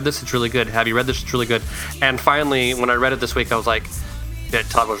 Have you read this? It's really good. Have you read this? It's really good. And finally, when I read it this week, I was like, yeah,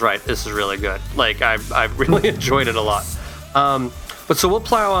 Todd was right. This is really good. Like, I really enjoyed it a lot. But so we'll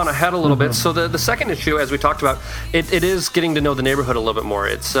plow on ahead a little bit. So the second issue, as we talked about, it is getting to know the neighborhood a little bit more.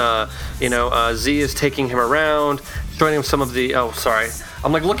 It's, Z is taking him around, showing him some of the,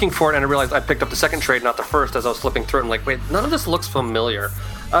 I'm like looking for it, and I realized I picked up the second trade, not the first, as I was flipping through it. I'm like, wait, none of this looks familiar.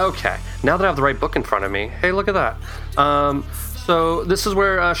 Okay, now that I have the right book in front of me, hey, look at that. So this is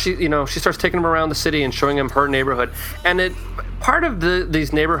where she starts taking him around the city and showing him her neighborhood. And part of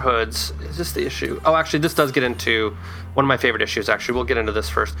these neighborhoods, is this the issue? Oh, actually, this does get into one of my favorite issues, actually. We'll get into this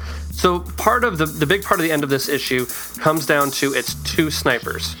first. So part of the big part of the end of this issue comes down to it's two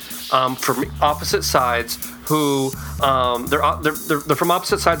snipers from opposite sides who they're from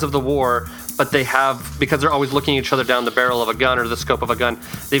opposite sides of the war, but they have, because they're always looking each other down the barrel of a gun or the scope of a gun,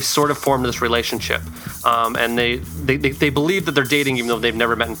 they've sort of formed this relationship. And they believe that they're dating even though they've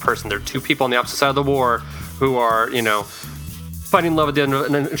never met in person. They're two people on the opposite side of the war who are, you know, finding love at the end of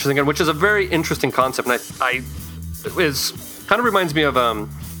an interesting gun, which is a very interesting concept. And it kind of reminds me of a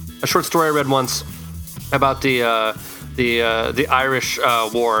short story I read once about the Irish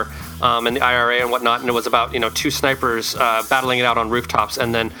War and the IRA and whatnot, and it was about, you know, two snipers battling it out on rooftops,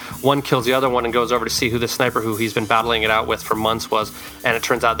 and then one kills the other one and goes over to see who the sniper who he's been battling it out with for months was, and it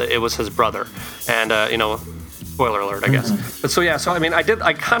turns out that it was his brother. And spoiler alert, I guess. But so I mean,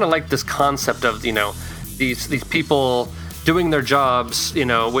 I kind of like this concept of, you know, these people doing their jobs, you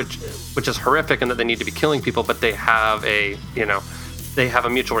know, which is horrific, and that they need to be killing people, but they have a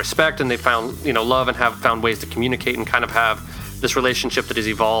mutual respect, and they found, you know, love, and have found ways to communicate and kind of have this relationship that has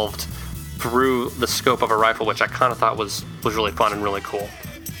evolved through the scope of a rifle, which I kind of thought was really fun and really cool.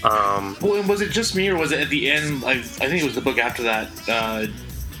 Well, and was it just me, or was it at the end? I think it was the book after that.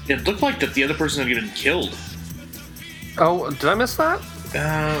 It looked like that the other person had been killed. Oh, did I miss that?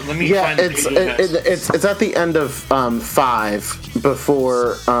 Let me yeah, find it's at the end of 5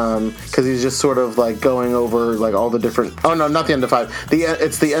 before because he's just sort of like going over like all the different. Oh no, not the end of 5.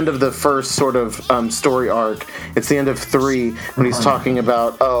 It's the end of the first sort of story arc. It's the end of 3 when he's talking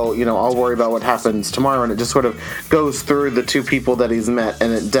about, oh, you know, I'll worry about what happens tomorrow, and it just sort of goes through the two people that he's met,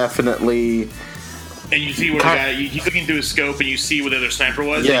 and it definitely. And you see where he's looking through his scope, and you see where the other sniper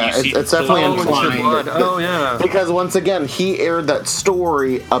was. Yeah, and you see it's definitely entwined. Oh yeah. Because once again, he aired that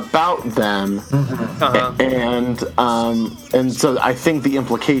story about them, and so I think the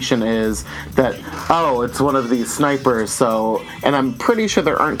implication is that it's one of these snipers. So, and I'm pretty sure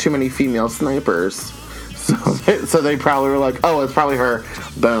there aren't too many female snipers, so they probably were like, oh, it's probably her.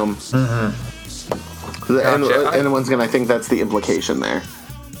 Boom. Gotcha. And once again, I think that's the implication there.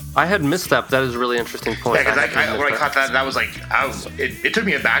 I had missed that. That is a really interesting point. Yeah, because when I caught that was like, it took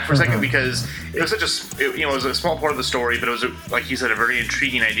me aback for a second, because it was such it was a small part of the story, but it was, like you said, a very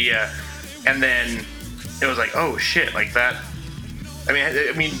intriguing idea. And then it was like, oh shit, like that. I mean,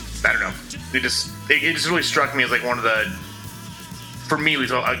 I don't know. It just really struck me as like one of the. For me, it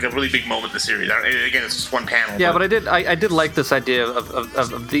was like a really big moment in the series. Again, it's just one panel. Yeah, but I did like this idea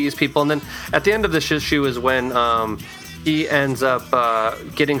of these people, and then at the end of this issue is when. He ends up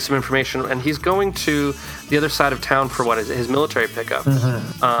getting some information, and he's going to the other side of town for his military pickup.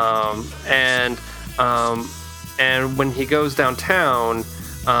 And when he goes downtown,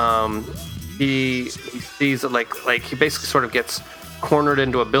 he sees like he basically sort of gets cornered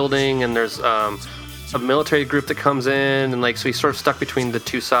into a building, and there's a military group that comes in, and like so he's sort of stuck between the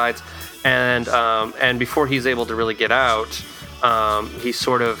two sides, and before he's able to really get out, he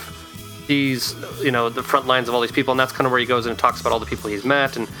sort of. Sees, you know, the front lines of all these people, and that's kind of where he goes and talks about all the people he's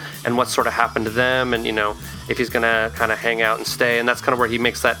met and what sort of happened to them, and, you know, if he's going to kind of hang out and stay, and that's kind of where he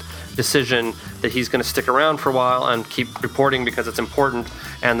makes that decision that he's going to stick around for a while and keep reporting because it's important,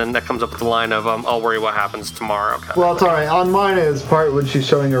 and then that comes up with the line of, I'll worry what happens tomorrow. Well, it's all right. On mine is part when she's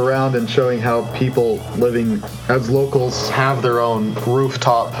showing around and showing how people living as locals have their own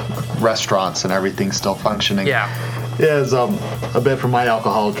rooftop restaurants and everything still functioning. Yeah. is a bit from my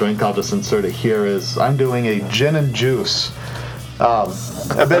alcohol drink. I'll just insert it here. Is I'm doing a gin and juice. A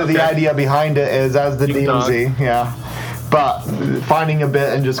bit of the idea behind it is as the DMZ, yeah. But finding a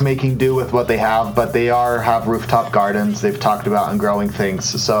bit and just making do with what they have. But they have rooftop gardens. They've talked about and growing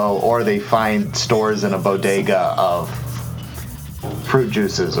things. So, or they find stores in a bodega of fruit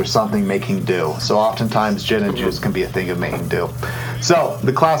juices or something making do. So oftentimes gin and juice can be a thing of making do. So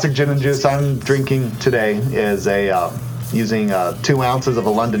the classic gin and juice I'm drinking today is using 2 ounces of a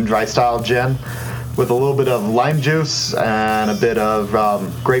London Dry Style gin with a little bit of lime juice and a bit of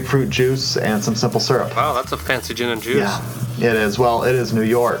grapefruit juice and some simple syrup. Wow, that's a fancy gin and juice. Yeah, it is. Well, it is New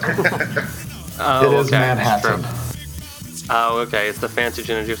York. It is Manhattan. Oh, okay. It's the fancy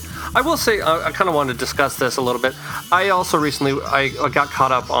gin and juice. I will say, I kind of wanted to discuss this a little bit. I also recently, I got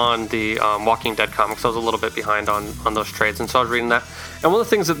caught up on the Walking Dead comics. I was a little bit behind on those trades, and so I was reading that. And one of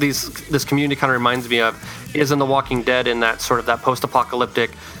the things that this community kind of reminds me of is in The Walking Dead, in that sort of that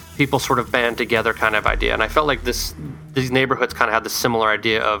post-apocalyptic, people sort of band together kind of idea. And I felt like these neighborhoods kind of had this similar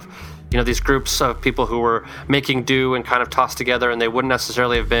idea of, you know, these groups of people who were making do and kind of tossed together, and they wouldn't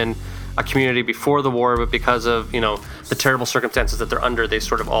necessarily have been a community before the war, but because of, you know, the terrible circumstances that they're under, they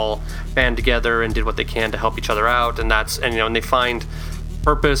sort of all band together and did what they can to help each other out. And and they find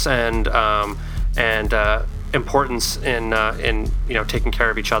purpose and importance in you know, taking care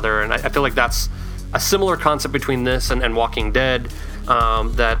of each other. And I feel like that's a similar concept between this and Walking Dead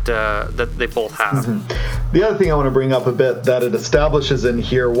that they both have. Mm-hmm. The other thing I want to bring up a bit that it establishes in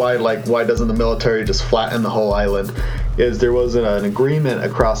here why doesn't the military just flatten the whole island, is there was an agreement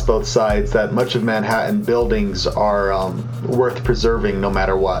across both sides that much of Manhattan buildings are worth preserving no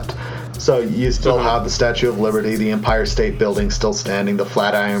matter what. So you still have the Statue of Liberty, the Empire State Building still standing, the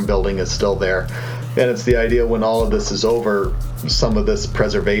Flatiron Building is still there. And it's the idea when all of this is over, some of this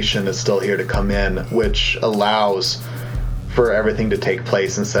preservation is still here to come in, which allows for everything to take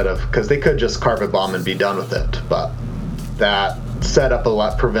place instead of, because they could just carpet bomb and be done with it, but that setup a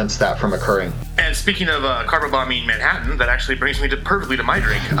lot prevents that from occurring. And speaking of carpet bombing Manhattan, that actually brings me perfectly to my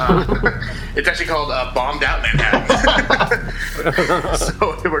drink. It's actually called Bombed Out Manhattan.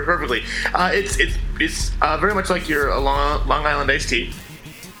 So it worked perfectly. It's very much like your Long Island iced tea.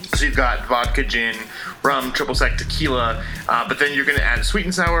 So you've got vodka, gin, rum, triple sec, tequila, but then you're going to add sweet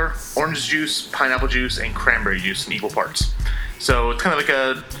and sour, orange juice, pineapple juice, and cranberry juice in equal parts. So it's kind of like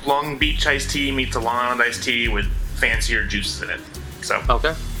a Long Beach iced tea meets a Long Island iced tea with fancier juices in it. So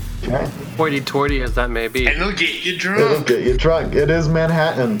okay. Hoity-toity as that may be. And it'll get you drunk. It'll get you drunk. It is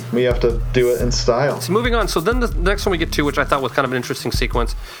Manhattan. We have to do it in style. So moving on. So then the next one we get to, which I thought was kind of an interesting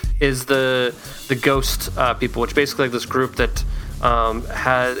sequence, is the ghost people, which basically like this group that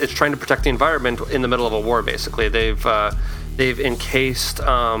it's trying to protect the environment in the middle of a war. Basically, they've encased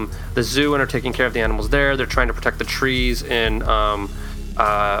the zoo and are taking care of the animals there. They're trying to protect the trees in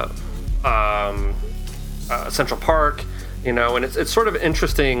Central Park. You know, and it's sort of an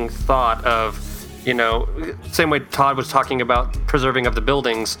interesting thought of, you know, same way Todd was talking about preserving of the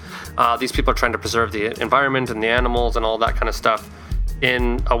buildings, these people are trying to preserve the environment and the animals and all that kind of stuff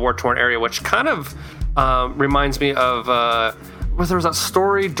in a war-torn area, which kind of reminds me of, there was that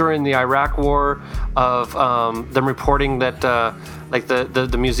story during the Iraq War of them reporting that like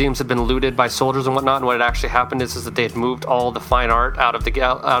the museums had been looted by soldiers and whatnot, and what had actually happened is that they had moved all the fine art out of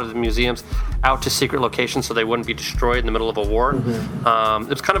the museums out to secret locations so they wouldn't be destroyed in the middle of a war. Mm-hmm. It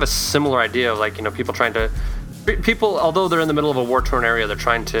was kind of a similar idea of, like, you know, people although they're in the middle of a war-torn area, they're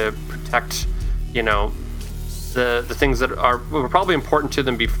trying to protect, you know, the things that were probably important to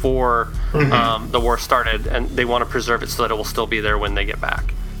them before the war started, and they want to preserve it so that it will still be there when they get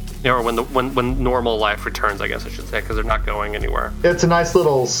back, you know, or when normal life returns, I guess I should say, because they're not going anywhere. It's a nice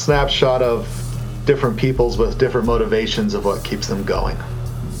little snapshot of different peoples with different motivations of what keeps them going.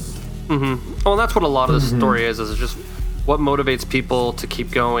 Mm-hmm. Well, and that's what a lot of the story is just what motivates people to keep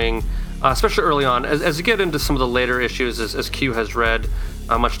going, especially early on. As you get into some of the later issues, as Q has read,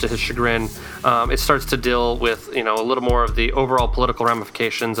 much to his chagrin, it starts to deal with, you know, a little more of the overall political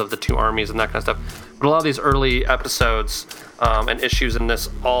ramifications of the two armies and that kind of stuff. But a lot of these early episodes and issues in this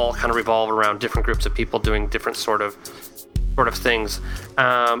all kind of revolve around different groups of people doing different sort of things.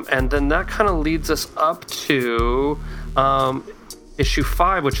 And then that kind of leads us up to issue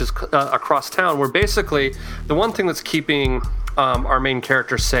 5, which is Across Town, where basically the one thing that's keeping our main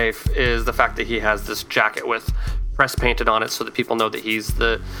character safe is the fact that he has this jacket with press painted on it, so that people know that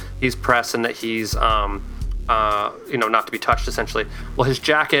he's press and that he's you know, not to be touched, essentially. Well, his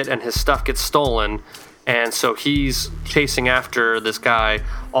jacket and his stuff gets stolen, and so he's chasing after this guy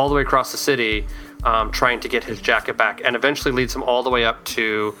all the way across the city trying to get his jacket back, and eventually leads him all the way up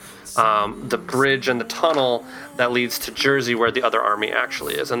to the bridge and the tunnel that leads to Jersey, where the other army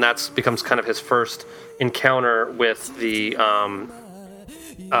actually is, and that becomes kind of his first encounter with the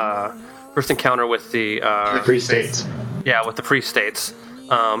Free States. Yeah, with the Free States,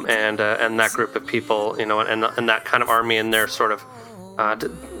 and that group of people, and that kind of army, and their sort of.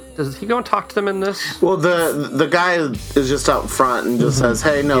 Does he go and talk to them in this? Well, the guy is just out front and just says,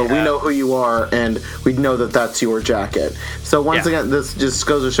 "Hey, no, we know who you are, and we know that that's your jacket." So once again, this just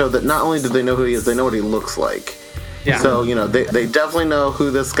goes to show that not only do they know who he is, they know what he looks like. Yeah. So they definitely know who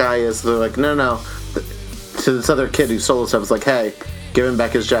this guy is. So they're like, no. To this other kid who stole his stuff, it's like, "Hey, give him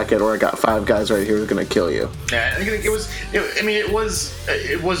back his jacket, or I got 5 guys right here who's gonna kill you." Yeah, I think it was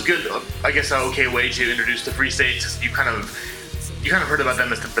good. I guess an okay way to introduce the Free States. You kind of heard about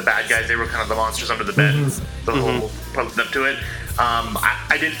them as the bad guys. They were kind of the monsters under the bed. The whole put up to it.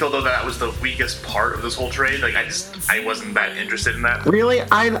 I did feel though that was the weakest part of this whole trade. Like I wasn't that interested in that. Really,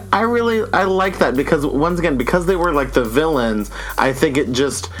 I like that because once again, because they were like the villains, I think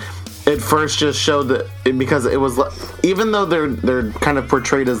it first just showed that because it was even though they're kind of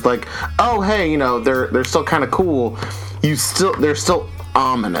portrayed as like, oh hey, they're still kind of cool. They're still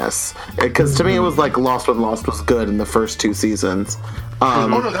ominous, because to me it was like Lost when Lost was good in the first 2 seasons.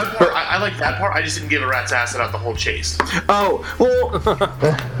 That part, I like that part. I just didn't give a rat's ass about the whole chase. Oh well,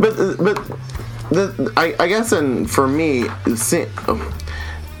 but I guess, and for me,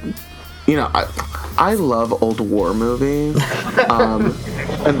 I love old war movies,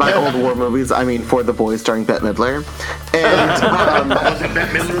 and by old war movies I mean For the Boys starring Bette Midler, and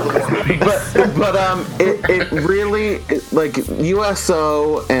it really like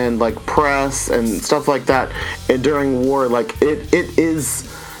USO and like press and stuff like that during war, like it is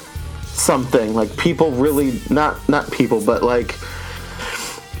something like people really not people but like.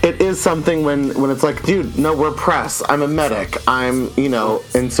 It is something when it's like, dude, no, we're press. I'm a medic. I'm,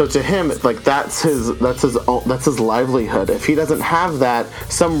 and so to him, like that's his livelihood. If he doesn't have that,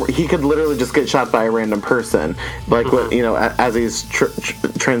 he could literally just get shot by a random person. Like as he's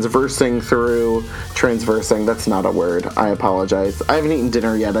transversing. That's not a word. I apologize. I haven't eaten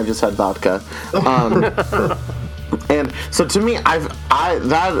dinner yet. I've just had vodka. And so to me,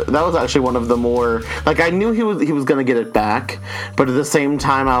 that was actually one of the more like I knew he was gonna get it back, but at the same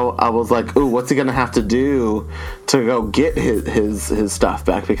time I was like, ooh, what's he gonna have to do to go get his stuff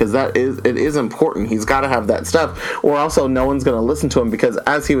back, because it is important. He's got to have that stuff, or also no one's gonna listen to him, because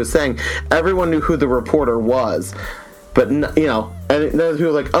as he was saying, everyone knew who the reporter was. But, and then people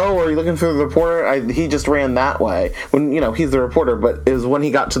were like, oh, are you looking for the reporter? He just ran that way. When, he's the reporter, but it was when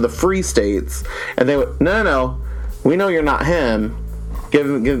he got to the Free States, and they went, no, we know you're not him. Give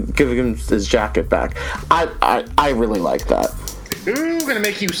him his jacket back. I really like that. Ooh, I'm gonna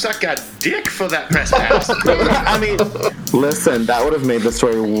make you suck a dick for that press pass. I mean, listen, that would have made the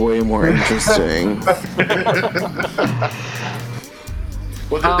story way more interesting.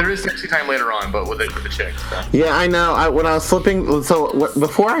 Well, there is sexy time later on, but with the chick. So. Yeah, I know. When I was flipping,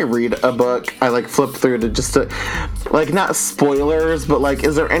 before I read a book, I like flip through to like not spoilers, but like,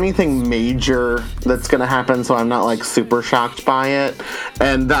 is there anything major that's gonna happen so I'm not like super shocked by it?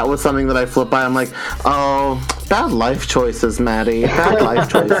 And that was something that I flipped by. I'm like, oh, bad life choices, Maddie. Bad life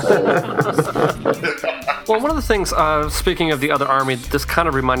choices. Well, one of the things, speaking of the other army, this kind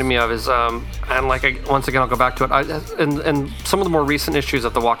of reminded me of is, and like once again I'll go back to it. In some of the more recent issues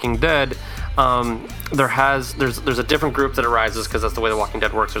of The Walking Dead, there's a different group that arises, because that's the way The Walking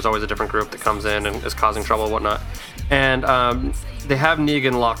Dead works. There's always a different group that comes in and is causing trouble and whatnot. And they have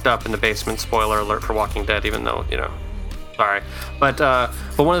Negan locked up in the basement. Spoiler alert for Walking Dead, even though sorry. But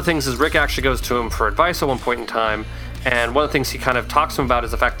one of the things is Rick actually goes to him for advice at one point in time, and one of the things he kind of talks to him about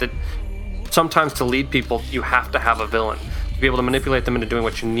is the fact that sometimes to lead people, you have to have a villain. To be able to manipulate them into doing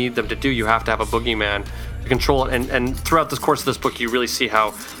what you need them to do, you have to have a boogeyman to control it. And throughout the course of this book, you really see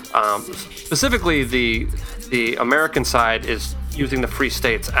how, specifically the American side is using the Free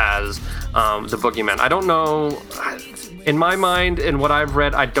States as the boogeyman. I don't know, in my mind, in what I've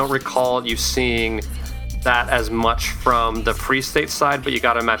read, I don't recall you seeing that as much from the Free State side, but you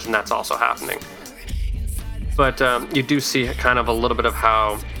got to imagine that's also happening. But you do see kind of a little bit of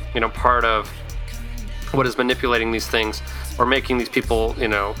how, part of what is manipulating these things or making these people,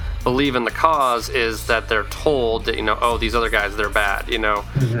 believe in the cause is that they're told that, oh, these other guys, they're bad,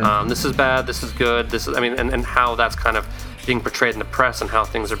 this is bad, this is good, and how that's kind of being portrayed in the press and how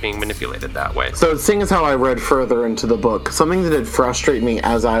things are being manipulated that way. So, seeing as how I read further into the book, something that did frustrate me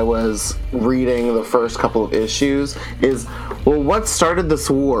as I was reading the first couple of issues is, well, what started this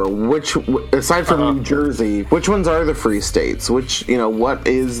war? Which, aside from New Jersey, which ones are the free states? Which, what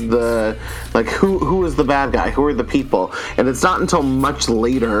is the, like, who is the bad guy? Who are the people? And it's not until much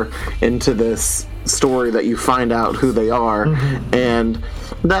later into this story that you find out who they are. And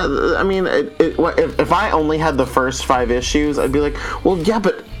that, I mean, if I only had the first 5 issues, I'd be like, well, yeah,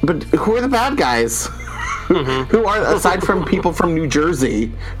 but who are the bad guys? Who are, aside from people from New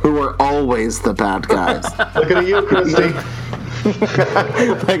Jersey, who are always the bad guys? Looking at you, Christy. who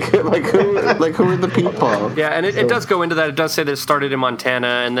are the people? Yeah, and it does go into that. It does say that it started in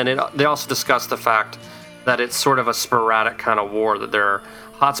Montana, and then they also discuss the fact that it's sort of a sporadic kind of war, that there are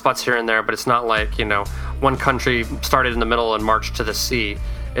hotspots here and there, but it's not like, one country started in the middle and marched to the sea.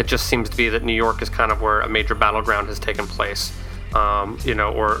 It just seems to be that New York is kind of where a major battleground has taken place,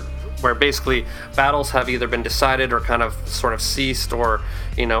 or where basically battles have either been decided or kind of sort of ceased, or,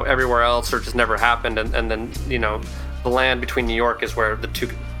 everywhere else, or just never happened. And then, the land between New York is where the two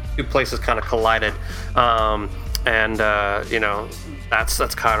places kind of collided. That's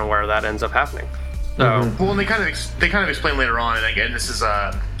kind of where that ends up happening. So, well, and they kind of explain later on, and again, this is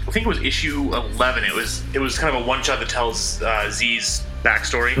I think it was issue 11. It was kind of a one shot that tells Z's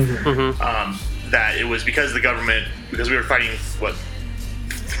backstory. That it was because we were fighting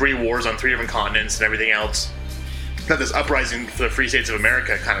 3 wars on 3 different continents and everything else, that this uprising for the Free States of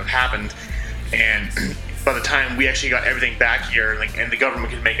America kind of happened. And by the time we actually got everything back here, and the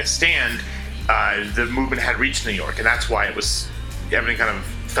government could make a stand, the movement had reached New York, and that's why everything kind of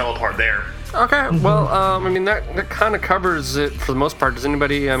fell apart there. Okay, well, that kind of covers it for the most part. Does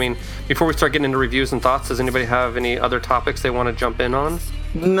anybody, before we start getting into reviews and thoughts, does anybody have any other topics they want to jump in on?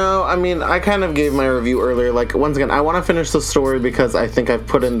 No, I kind of gave my review earlier. Once again, I want to finish the story because I think I've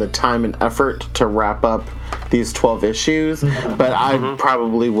put in the time and effort to wrap up these 12 issues, but I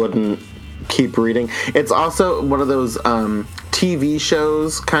probably wouldn't keep reading. It's also one of those TV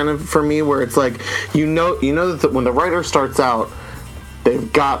shows kind of for me where it's like, that when the writer starts out,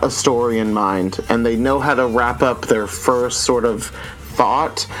 they've got a story in mind, and they know how to wrap up their first sort of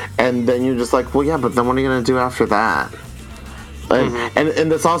thought, and then you're just like, well, yeah, but then what are you going to do after that?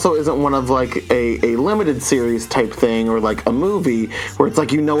 And this also isn't one of a limited series type thing or like a movie where it's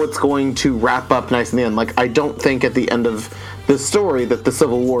like it's going to wrap up nice in the end. I don't think at the end of this story that the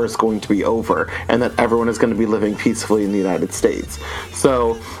Civil War is going to be over and that everyone is going to be living peacefully in the United States.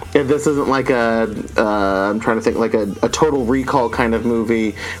 So if this isn't I'm trying to think a Total Recall kind of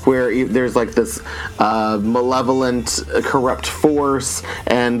movie where there's this malevolent, corrupt force,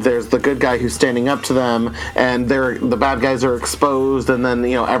 and there's the good guy who's standing up to them, and the bad guys are exposed, and then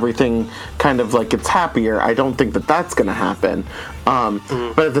everything kind of gets happier. I don't think that that's going to happen.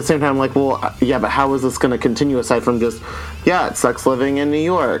 But at the same time, well, yeah, but how is this going to continue aside from just, yeah, it sucks living in New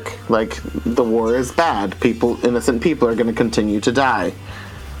York. The war is bad. Innocent people are going to continue to die.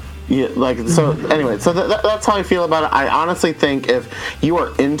 Yeah, so anyway, so that's how I feel about it. I honestly think if you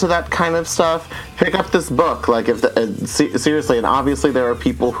are into that kind of stuff, pick up this book. Seriously, and obviously there are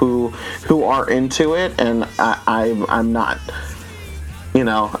people who are into it, and I'm not.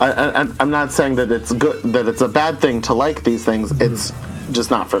 I'm not saying that it's good, that it's a bad thing to like these things. It's just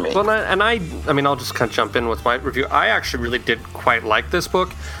not for me. Well, I'll just kind of jump in with my review. I actually really did quite like this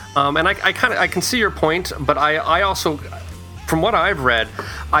book, and I can see your point, but I also, from what I've read,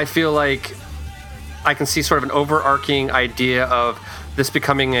 I feel like I can see sort of an overarching idea of this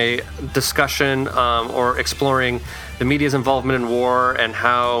becoming a discussion or exploring the media's involvement in war and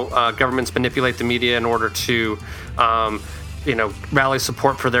how governments manipulate the media in order to rally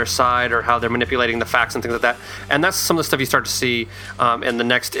support for their side, or how they're manipulating the facts and things like that. And that's some of the stuff you start to see in the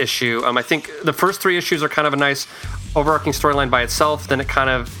next issue. I think the first 3 issues are kind of a nice overarching storyline by itself. Then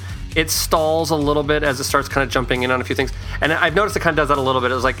it stalls a little bit as it starts kind of jumping in on a few things. And I've noticed it kind of does that a little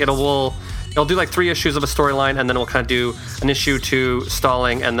bit. It was it'll do 3 issues of a storyline, and then it will kind of do an issue 2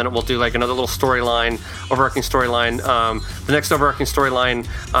 stalling, and then it will do another little storyline, overarching storyline. The next overarching storyline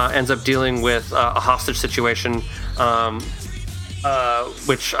ends up dealing with a hostage situation,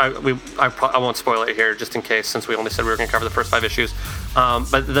 which I won't spoil it here just in case, since we only said we were going to cover the first 5 issues.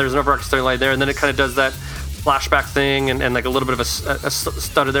 But there's an overarching storyline there, and then it kind of does that flashback thing and a little bit of a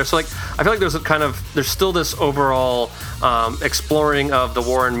stutter there. So I feel like there's still this overall exploring of the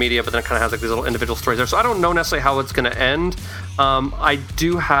war and media, but then it kind of has these little individual stories there. So I don't know necessarily how it's going to end. I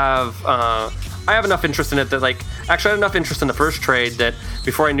have enough interest in it that actually I had enough interest in the first trade that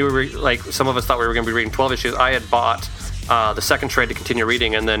before I knew some of us thought we were going to be reading 12 issues, I had bought the second trade to continue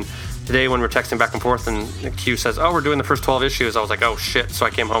reading, and then today when we're texting back and forth, and Q says, "Oh, we're doing the first 12 issues." I was like, "Oh shit!" So I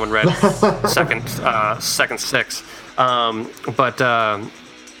came home and read second 6. But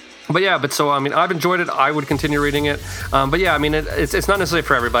so I mean, I've enjoyed it. I would continue reading it. But yeah, I mean, it's not necessarily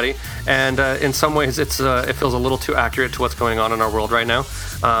for everybody, and in some ways, it feels a little too accurate to what's going on in our world right now.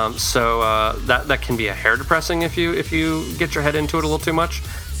 So that can be a hair depressing if you get your head into it a little too much.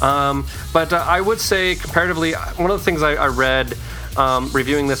 But I would say comparatively, one of the things I read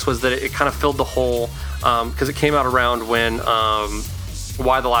reviewing this was that it kind of filled the hole because it came out around when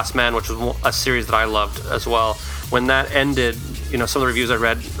Y: The Last Man, which was a series that I loved as well. When that ended, some of the reviews I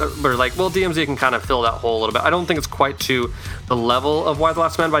read were like, well, DMZ can kind of fill that hole a little bit. I don't think it's quite to the level of Y: The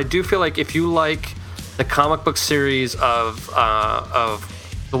Last Man, but I do feel like if you like the comic book series of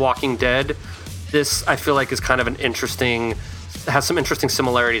The Walking Dead, this I feel like is kind of has some interesting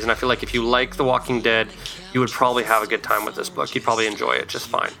similarities, and I feel like if you like The Walking Dead, you would probably have a good time with this book. You'd probably enjoy it just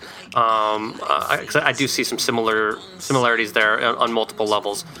fine. I do see some similarities there on multiple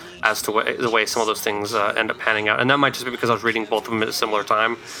levels as to the way some of those things end up panning out. And that might just be because I was reading both of them at a similar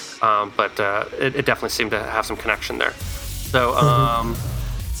time, but it definitely seemed to have some connection there. So,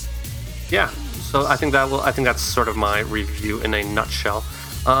 yeah. So I think that's sort of my review in a nutshell.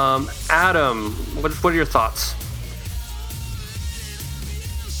 Adam, what are your thoughts?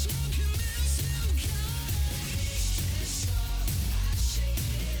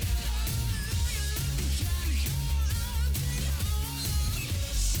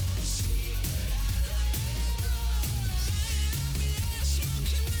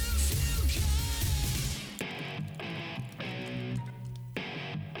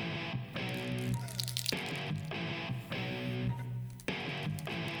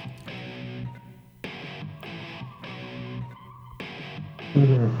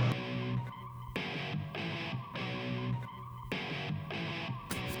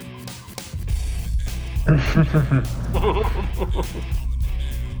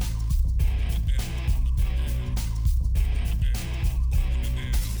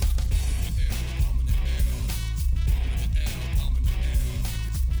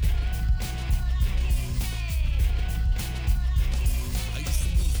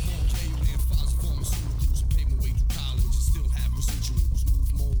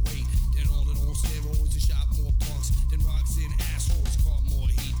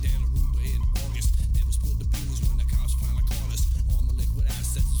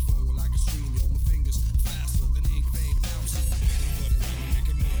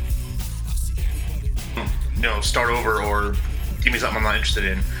 Start over or give me something I'm not interested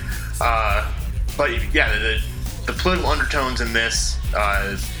in. But yeah, the political undertones in this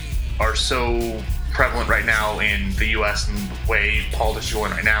are so prevalent right now in the U.S. and the way politics are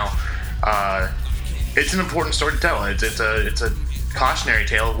going right now. It's an important story to tell. It's a cautionary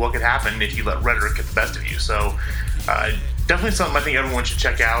tale of what could happen if you let rhetoric get the best of you. So definitely something I think everyone should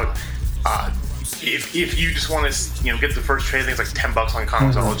check out. If you just want to get the first trade, I think it's like $10 on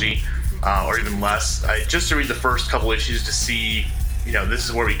Comixology. Or even less, just to read the first couple issues to see, this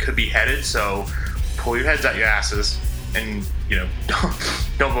is where we could be headed. So pull your heads out your asses and, don't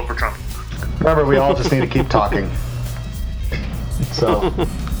vote for Trump. Remember, we all just need to keep talking. So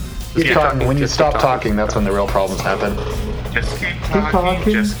keep talking. When you stop talking, that's when the real problems happen. Just keep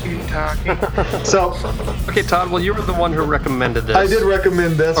talking. Just keep talking. So, okay, Todd. Well, you were the one who recommended this. I did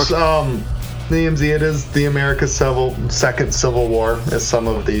recommend this. Okay. DMZ, it is the America's Second Civil War, as some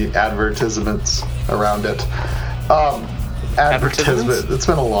of the advertisements around it. Advertisement. It's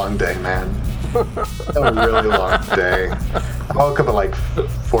been a long day, man. A really long day. I woke up at like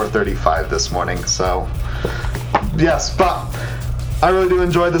 4:35 this morning, so yes, but I really do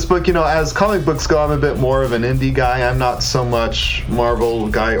enjoy this book. As comic books go, I'm a bit more of an indie guy. I'm not so much Marvel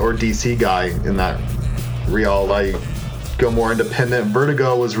guy or DC guy in that real. I go more independent.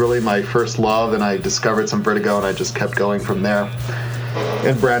 Vertigo was really my first love, and I discovered some Vertigo, and I just kept going from there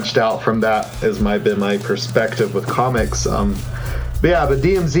and branched out from that as been my perspective with comics. But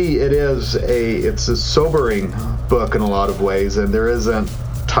DMZ, it's a sobering book in a lot of ways, and there isn't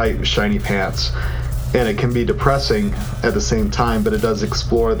tight, shiny pants, and it can be depressing at the same time, but it does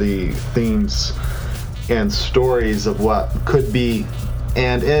explore the themes and stories of what could be.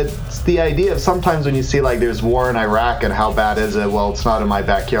 And it's the idea of sometimes when you see like there's war in Iraq and how bad is it? Well, it's not in my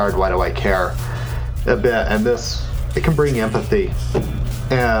backyard. Why do I care? A bit. And it can bring empathy.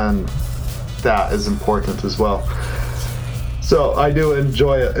 And that is important as well. So I do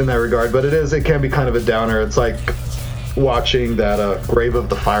enjoy it in that regard. But it can be kind of a downer. It's like watching that Grave of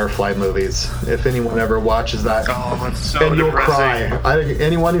the Firefly movies. If anyone ever watches that, that's so and you'll depressing. cry.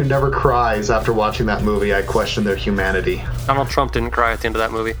 Anyone who never cries after watching that movie, I question their humanity. Donald Trump didn't cry at the end of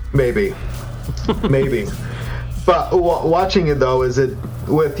that movie. Maybe. But watching it though,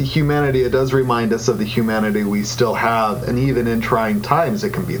 with humanity, it does remind us of the humanity we still have, and even in trying times,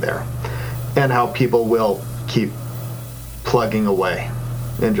 it can be there, and how people will keep plugging away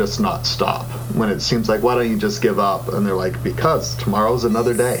and just not stop when it seems like, why don't you just give up? And they're like, because tomorrow's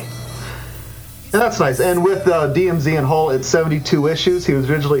another day. And that's nice. And with DMZ in whole, it's 72 issues. He was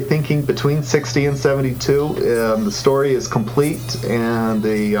originally thinking between 60 and 72. The story is complete, and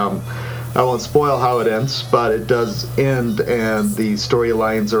I won't spoil how it ends, but it does end, and the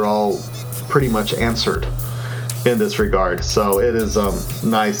storylines are all pretty much answered in this regard. So it is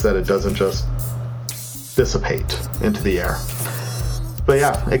nice that it doesn't just dissipate into the air. But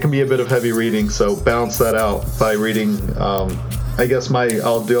yeah, it can be a bit of heavy reading, so balance that out by reading. I guess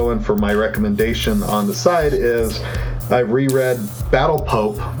I'll do in for my recommendation on the side is I reread Battle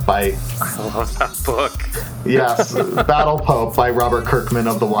Pope by... I love that book. Yes, Battle Pope by Robert Kirkman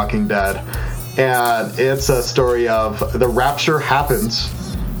of The Walking Dead. And it's a story of the rapture happens,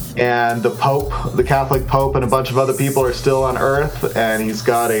 and the Pope, the Catholic Pope, and a bunch of other people are still on Earth, and he's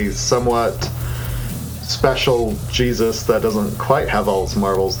got a somewhat special Jesus that doesn't quite have all his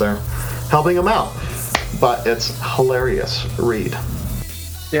marbles there, helping him out. But it's hilarious read.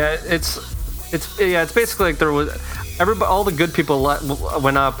 Yeah, it's basically like there was all the good people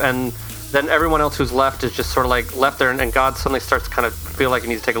went up, and then everyone else who's left is just sort of like left there, and God suddenly starts to kind of feel like he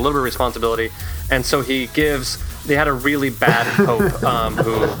needs to take a little bit of responsibility, and so they had a really bad pope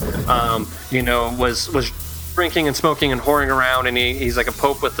who was drinking and smoking and whoring around, and he's like a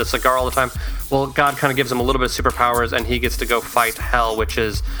pope with a cigar all the time. Well, God kind of gives him a little bit of superpowers, and he gets to go fight hell, which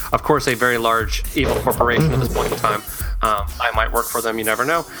is, of course, a very large evil corporation at this point in time. I might work for them, you never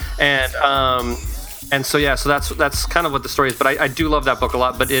know. And so that's kind of what the story is. But I do love that book a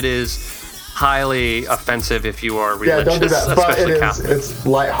lot, but it is highly offensive if you are religious. Yeah, don't do that. But Catholic. It's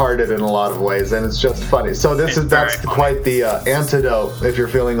lighthearted in a lot of ways, and it's just funny. So that's quite the antidote if you're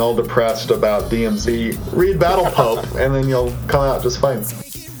feeling all depressed about DMZ. Read Battle Pope, and then you'll come out just fine.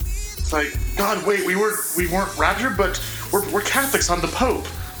 It's like, God, wait, we weren't raptured, but we're Catholics on the Pope.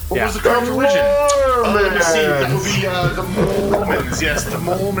 What was the correct religion? Let me see. That would be the Mormons. Yes, the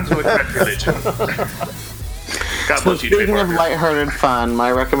Mormons were the correct religion. God bless you, Speaking of lighthearted fun,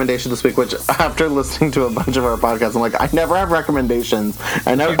 my recommendation this week, which after listening to a bunch of our podcasts, I'm like, I never have recommendations.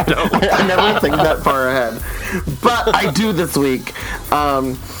 I never think that far ahead. But I do this week.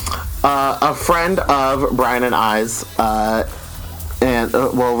 A friend of Brian and I's, and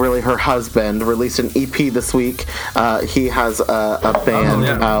really her husband, released an EP this week. He has a band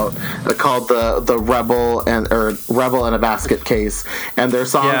out called the Rebel and a Basket Case, and their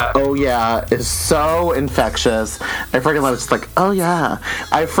song "Oh Yeah" is so infectious. I freaking love it. It's like, oh yeah,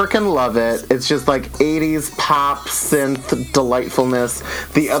 I freaking love it. It's just like 80s pop synth delightfulness.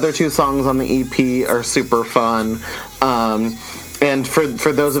 The other two songs on the EP are super fun. And for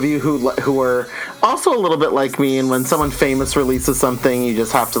those of you who are also a little bit like me, and when someone famous releases something, you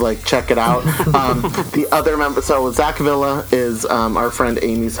just have to like check it out. The other member, so Zach Villa is our friend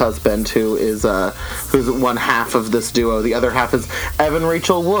Amy's husband, who's one half of this duo. The other half is Evan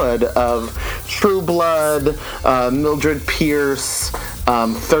Rachel Wood of True Blood, Mildred Pierce,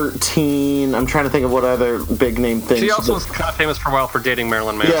 13. I'm trying to think of what other big name things. She also was kind of famous for a while for dating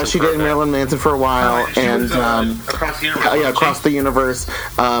Marilyn Manson. Yeah, she dated Marilyn Manson for a while, and across the universe. Across the universe.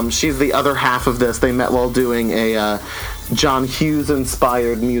 She's the other half of this. They met while doing a John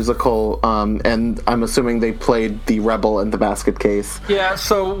Hughes-inspired musical, and I'm assuming they played the Rebel and the Basket Case. Yeah.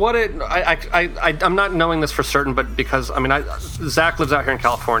 So I'm not knowing this for certain, but because Zach lives out here in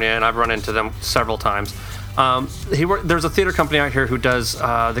California, and I've run into them several times. There's a theater company out here who does,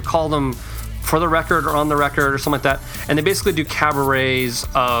 they call them For the Record or On the Record or something like that, and they basically do cabarets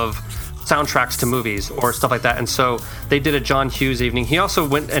of soundtracks to movies or stuff like that. And so they did a John Hughes evening. He also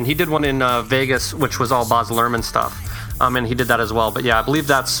went and he did one in Vegas, which was all Baz Luhrmann stuff, and he did that as well. But yeah, I believe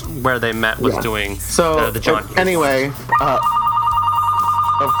that's where they met, was doing the John Hughes. Anyway,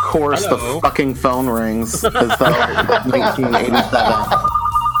 of course, the fucking phone rings. It's 1987.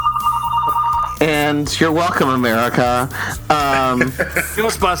 And you're welcome, America.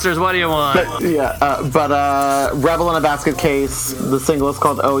 Ghostbusters, what do you want? But Rebel in a Basket Case, the single is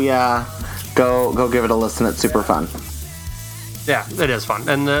called "Oh Yeah." Go give it a listen. It's super fun. Yeah, it is fun.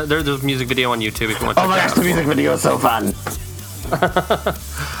 And there's a music video on YouTube if you want to check it out. The music video is so fun.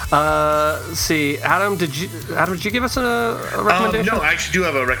 Let's see, Adam, did you give us a recommendation? No, I actually do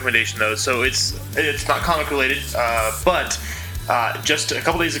have a recommendation though. So it's not comic related, but just a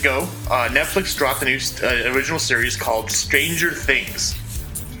couple days ago, Netflix dropped a new original series called Stranger Things.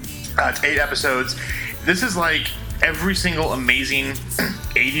 It's 8 episodes. This is like every single amazing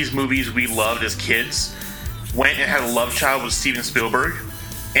 80s movies we loved as kids went and had a love child with Steven Spielberg,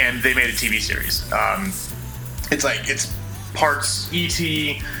 and they made a TV series. It's parts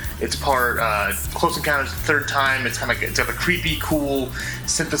E.T., it's part Close Encounters of the Third Time. It's got a creepy, cool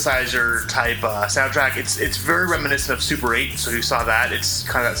synthesizer type soundtrack. It's very reminiscent of Super 8. So you saw that. It's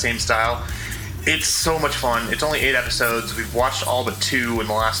kind of that same style. It's so much fun. It's only 8 episodes. We've watched all but 2 in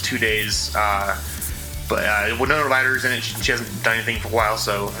the last 2 days. But Winona Ryder's in it. She hasn't done anything for a while,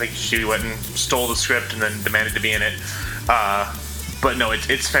 so I think she went and stole the script and then demanded to be in it. But no,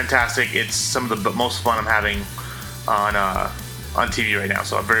 it's fantastic. It's some of the most fun I'm having on TV right now.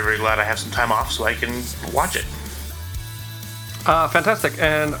 So I'm very, very glad I have some time off so I can watch it. Fantastic.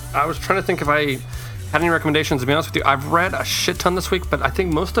 And I was trying to think if I had any recommendations. To be honest with you, I've read a shit ton this week, but I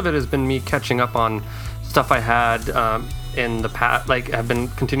think most of it has been me catching up on stuff I had in the past. Like, I've been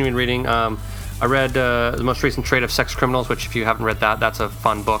continuing reading. I read the most recent trade of Sex Criminals, which if you haven't read that, that's a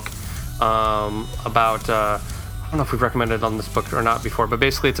fun book about... I don't know if we've recommended on this book or not before, but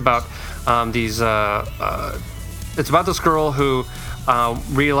basically it's about it's about this girl who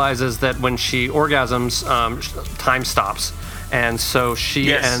realizes that when she orgasms, time stops, and so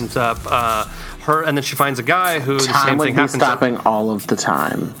she ends up and then she finds a guy who the same thing happens. Time would be stopping all of the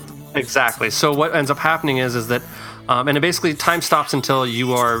time. Exactly. So what ends up happening is that, and it basically time stops until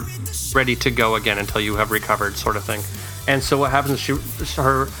you are ready to go again, until you have recovered, sort of thing. And so what happens is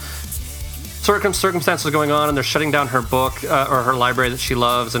her circumstances are going on, and they're shutting down her book or her library that she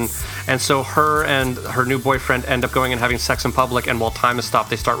loves, and so her and her new boyfriend end up going and having sex in public, and while time is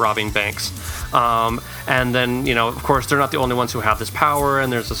stopped, they start robbing banks. And then, of course, they're not the only ones who have this power,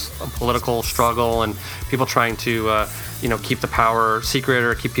 and there's this political struggle and people trying to keep the power secret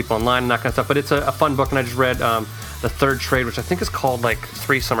or keep people in line and that kind of stuff. But it's a fun book, and I just read the third trade, which I think is called like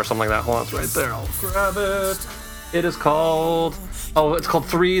Threesome or something like that. Hold on, it's right there. I'll grab it. It is called... it's called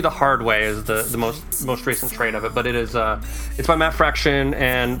 3 the Hard Way is the most recent trade of it, but it is it's by Matt Fraction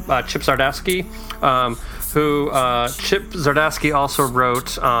and Chip Zdarsky, who Chip Zdarsky also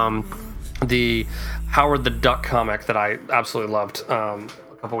wrote the Howard the Duck comic that I absolutely loved a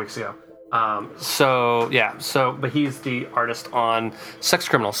couple weeks ago. But he's the artist on Sex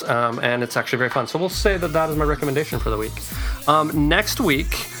Criminals, and it's actually very fun. So we'll say that is my recommendation for the week. Next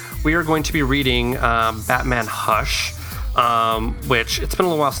week we are going to be reading Batman Hush. Which it's been a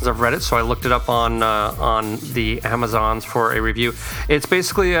little while since I've read it, so I looked it up on the Amazons for a review. It's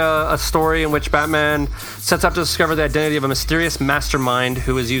basically a story in which Batman sets out to discover the identity of a mysterious mastermind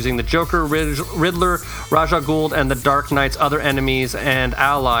who is using the Joker, Riddler, Ra's al Ghul, and the Dark Knight's other enemies and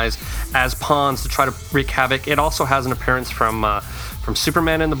allies as pawns to try to wreak havoc. It also has an appearance from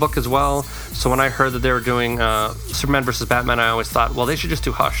Superman in the book as well. So when I heard that they were doing Superman versus Batman, I always thought, well, they should just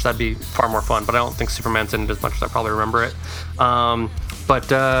do Hush. That'd be far more fun. But I don't think Superman's in it as much as I probably remember it.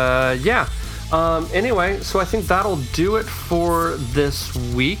 Anyway, so I think that'll do it for this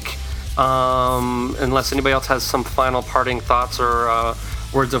week. Unless anybody else has some final parting thoughts or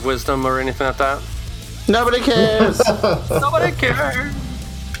words of wisdom or anything like that. Nobody cares. Nobody cares.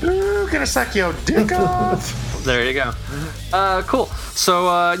 Ooh, gonna suck your dick off. There you go. Cool.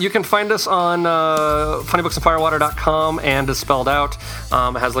 So you can find us on funnybooksandfirewater.com, and is spelled out.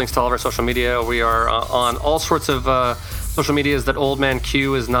 It has links to all of our social media. We are on all sorts of social medias that Old Man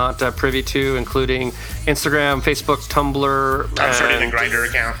Q is not privy to, including Instagram, Facebook, Tumblr. I'm starting a Grindr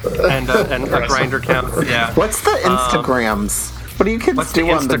account. And a Grindr account, yeah. What's the Instagrams? What do you kids do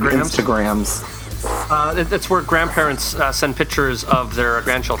on the Instagrams? It's where grandparents send pictures of their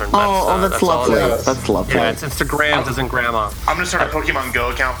grandchildren. That's lovely. That's lovely. Yeah, it's Instagrams as in grandma. I'm going to start a Pokemon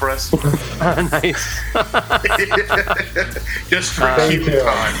Go account for us. Nice. Just for keeping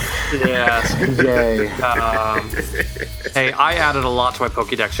time. Yes. Yay. Hey, I added a lot to my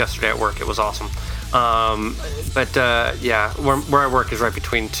Pokédex yesterday at work. It was awesome. Where I work is right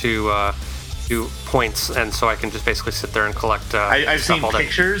between two points, and so I can just basically sit there and collect I've seen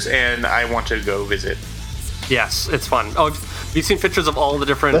pictures, and I want to go visit. Yes, it's fun. Oh, have you seen pictures of all the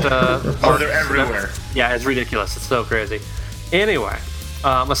different they're everywhere. Yeah, it's ridiculous. It's so crazy. Anyway,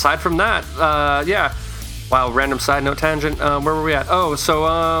 aside from that, wow, random side note tangent. Where were we at?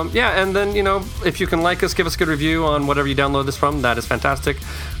 And then, if you can like us, give us a good review on whatever you download this from. That is fantastic.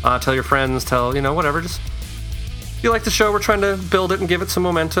 Tell your friends, whatever. Just you like the show, we're trying to build it and give it some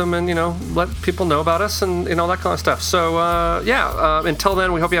momentum and, let people know about us and, that kind of stuff. So, until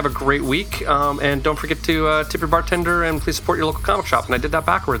then, we hope you have a great week. And don't forget to tip your bartender and please support your local comic shop. And I did that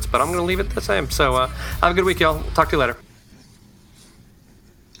backwards, but I'm going to leave it the same. So, have a good week, y'all. Talk to you later.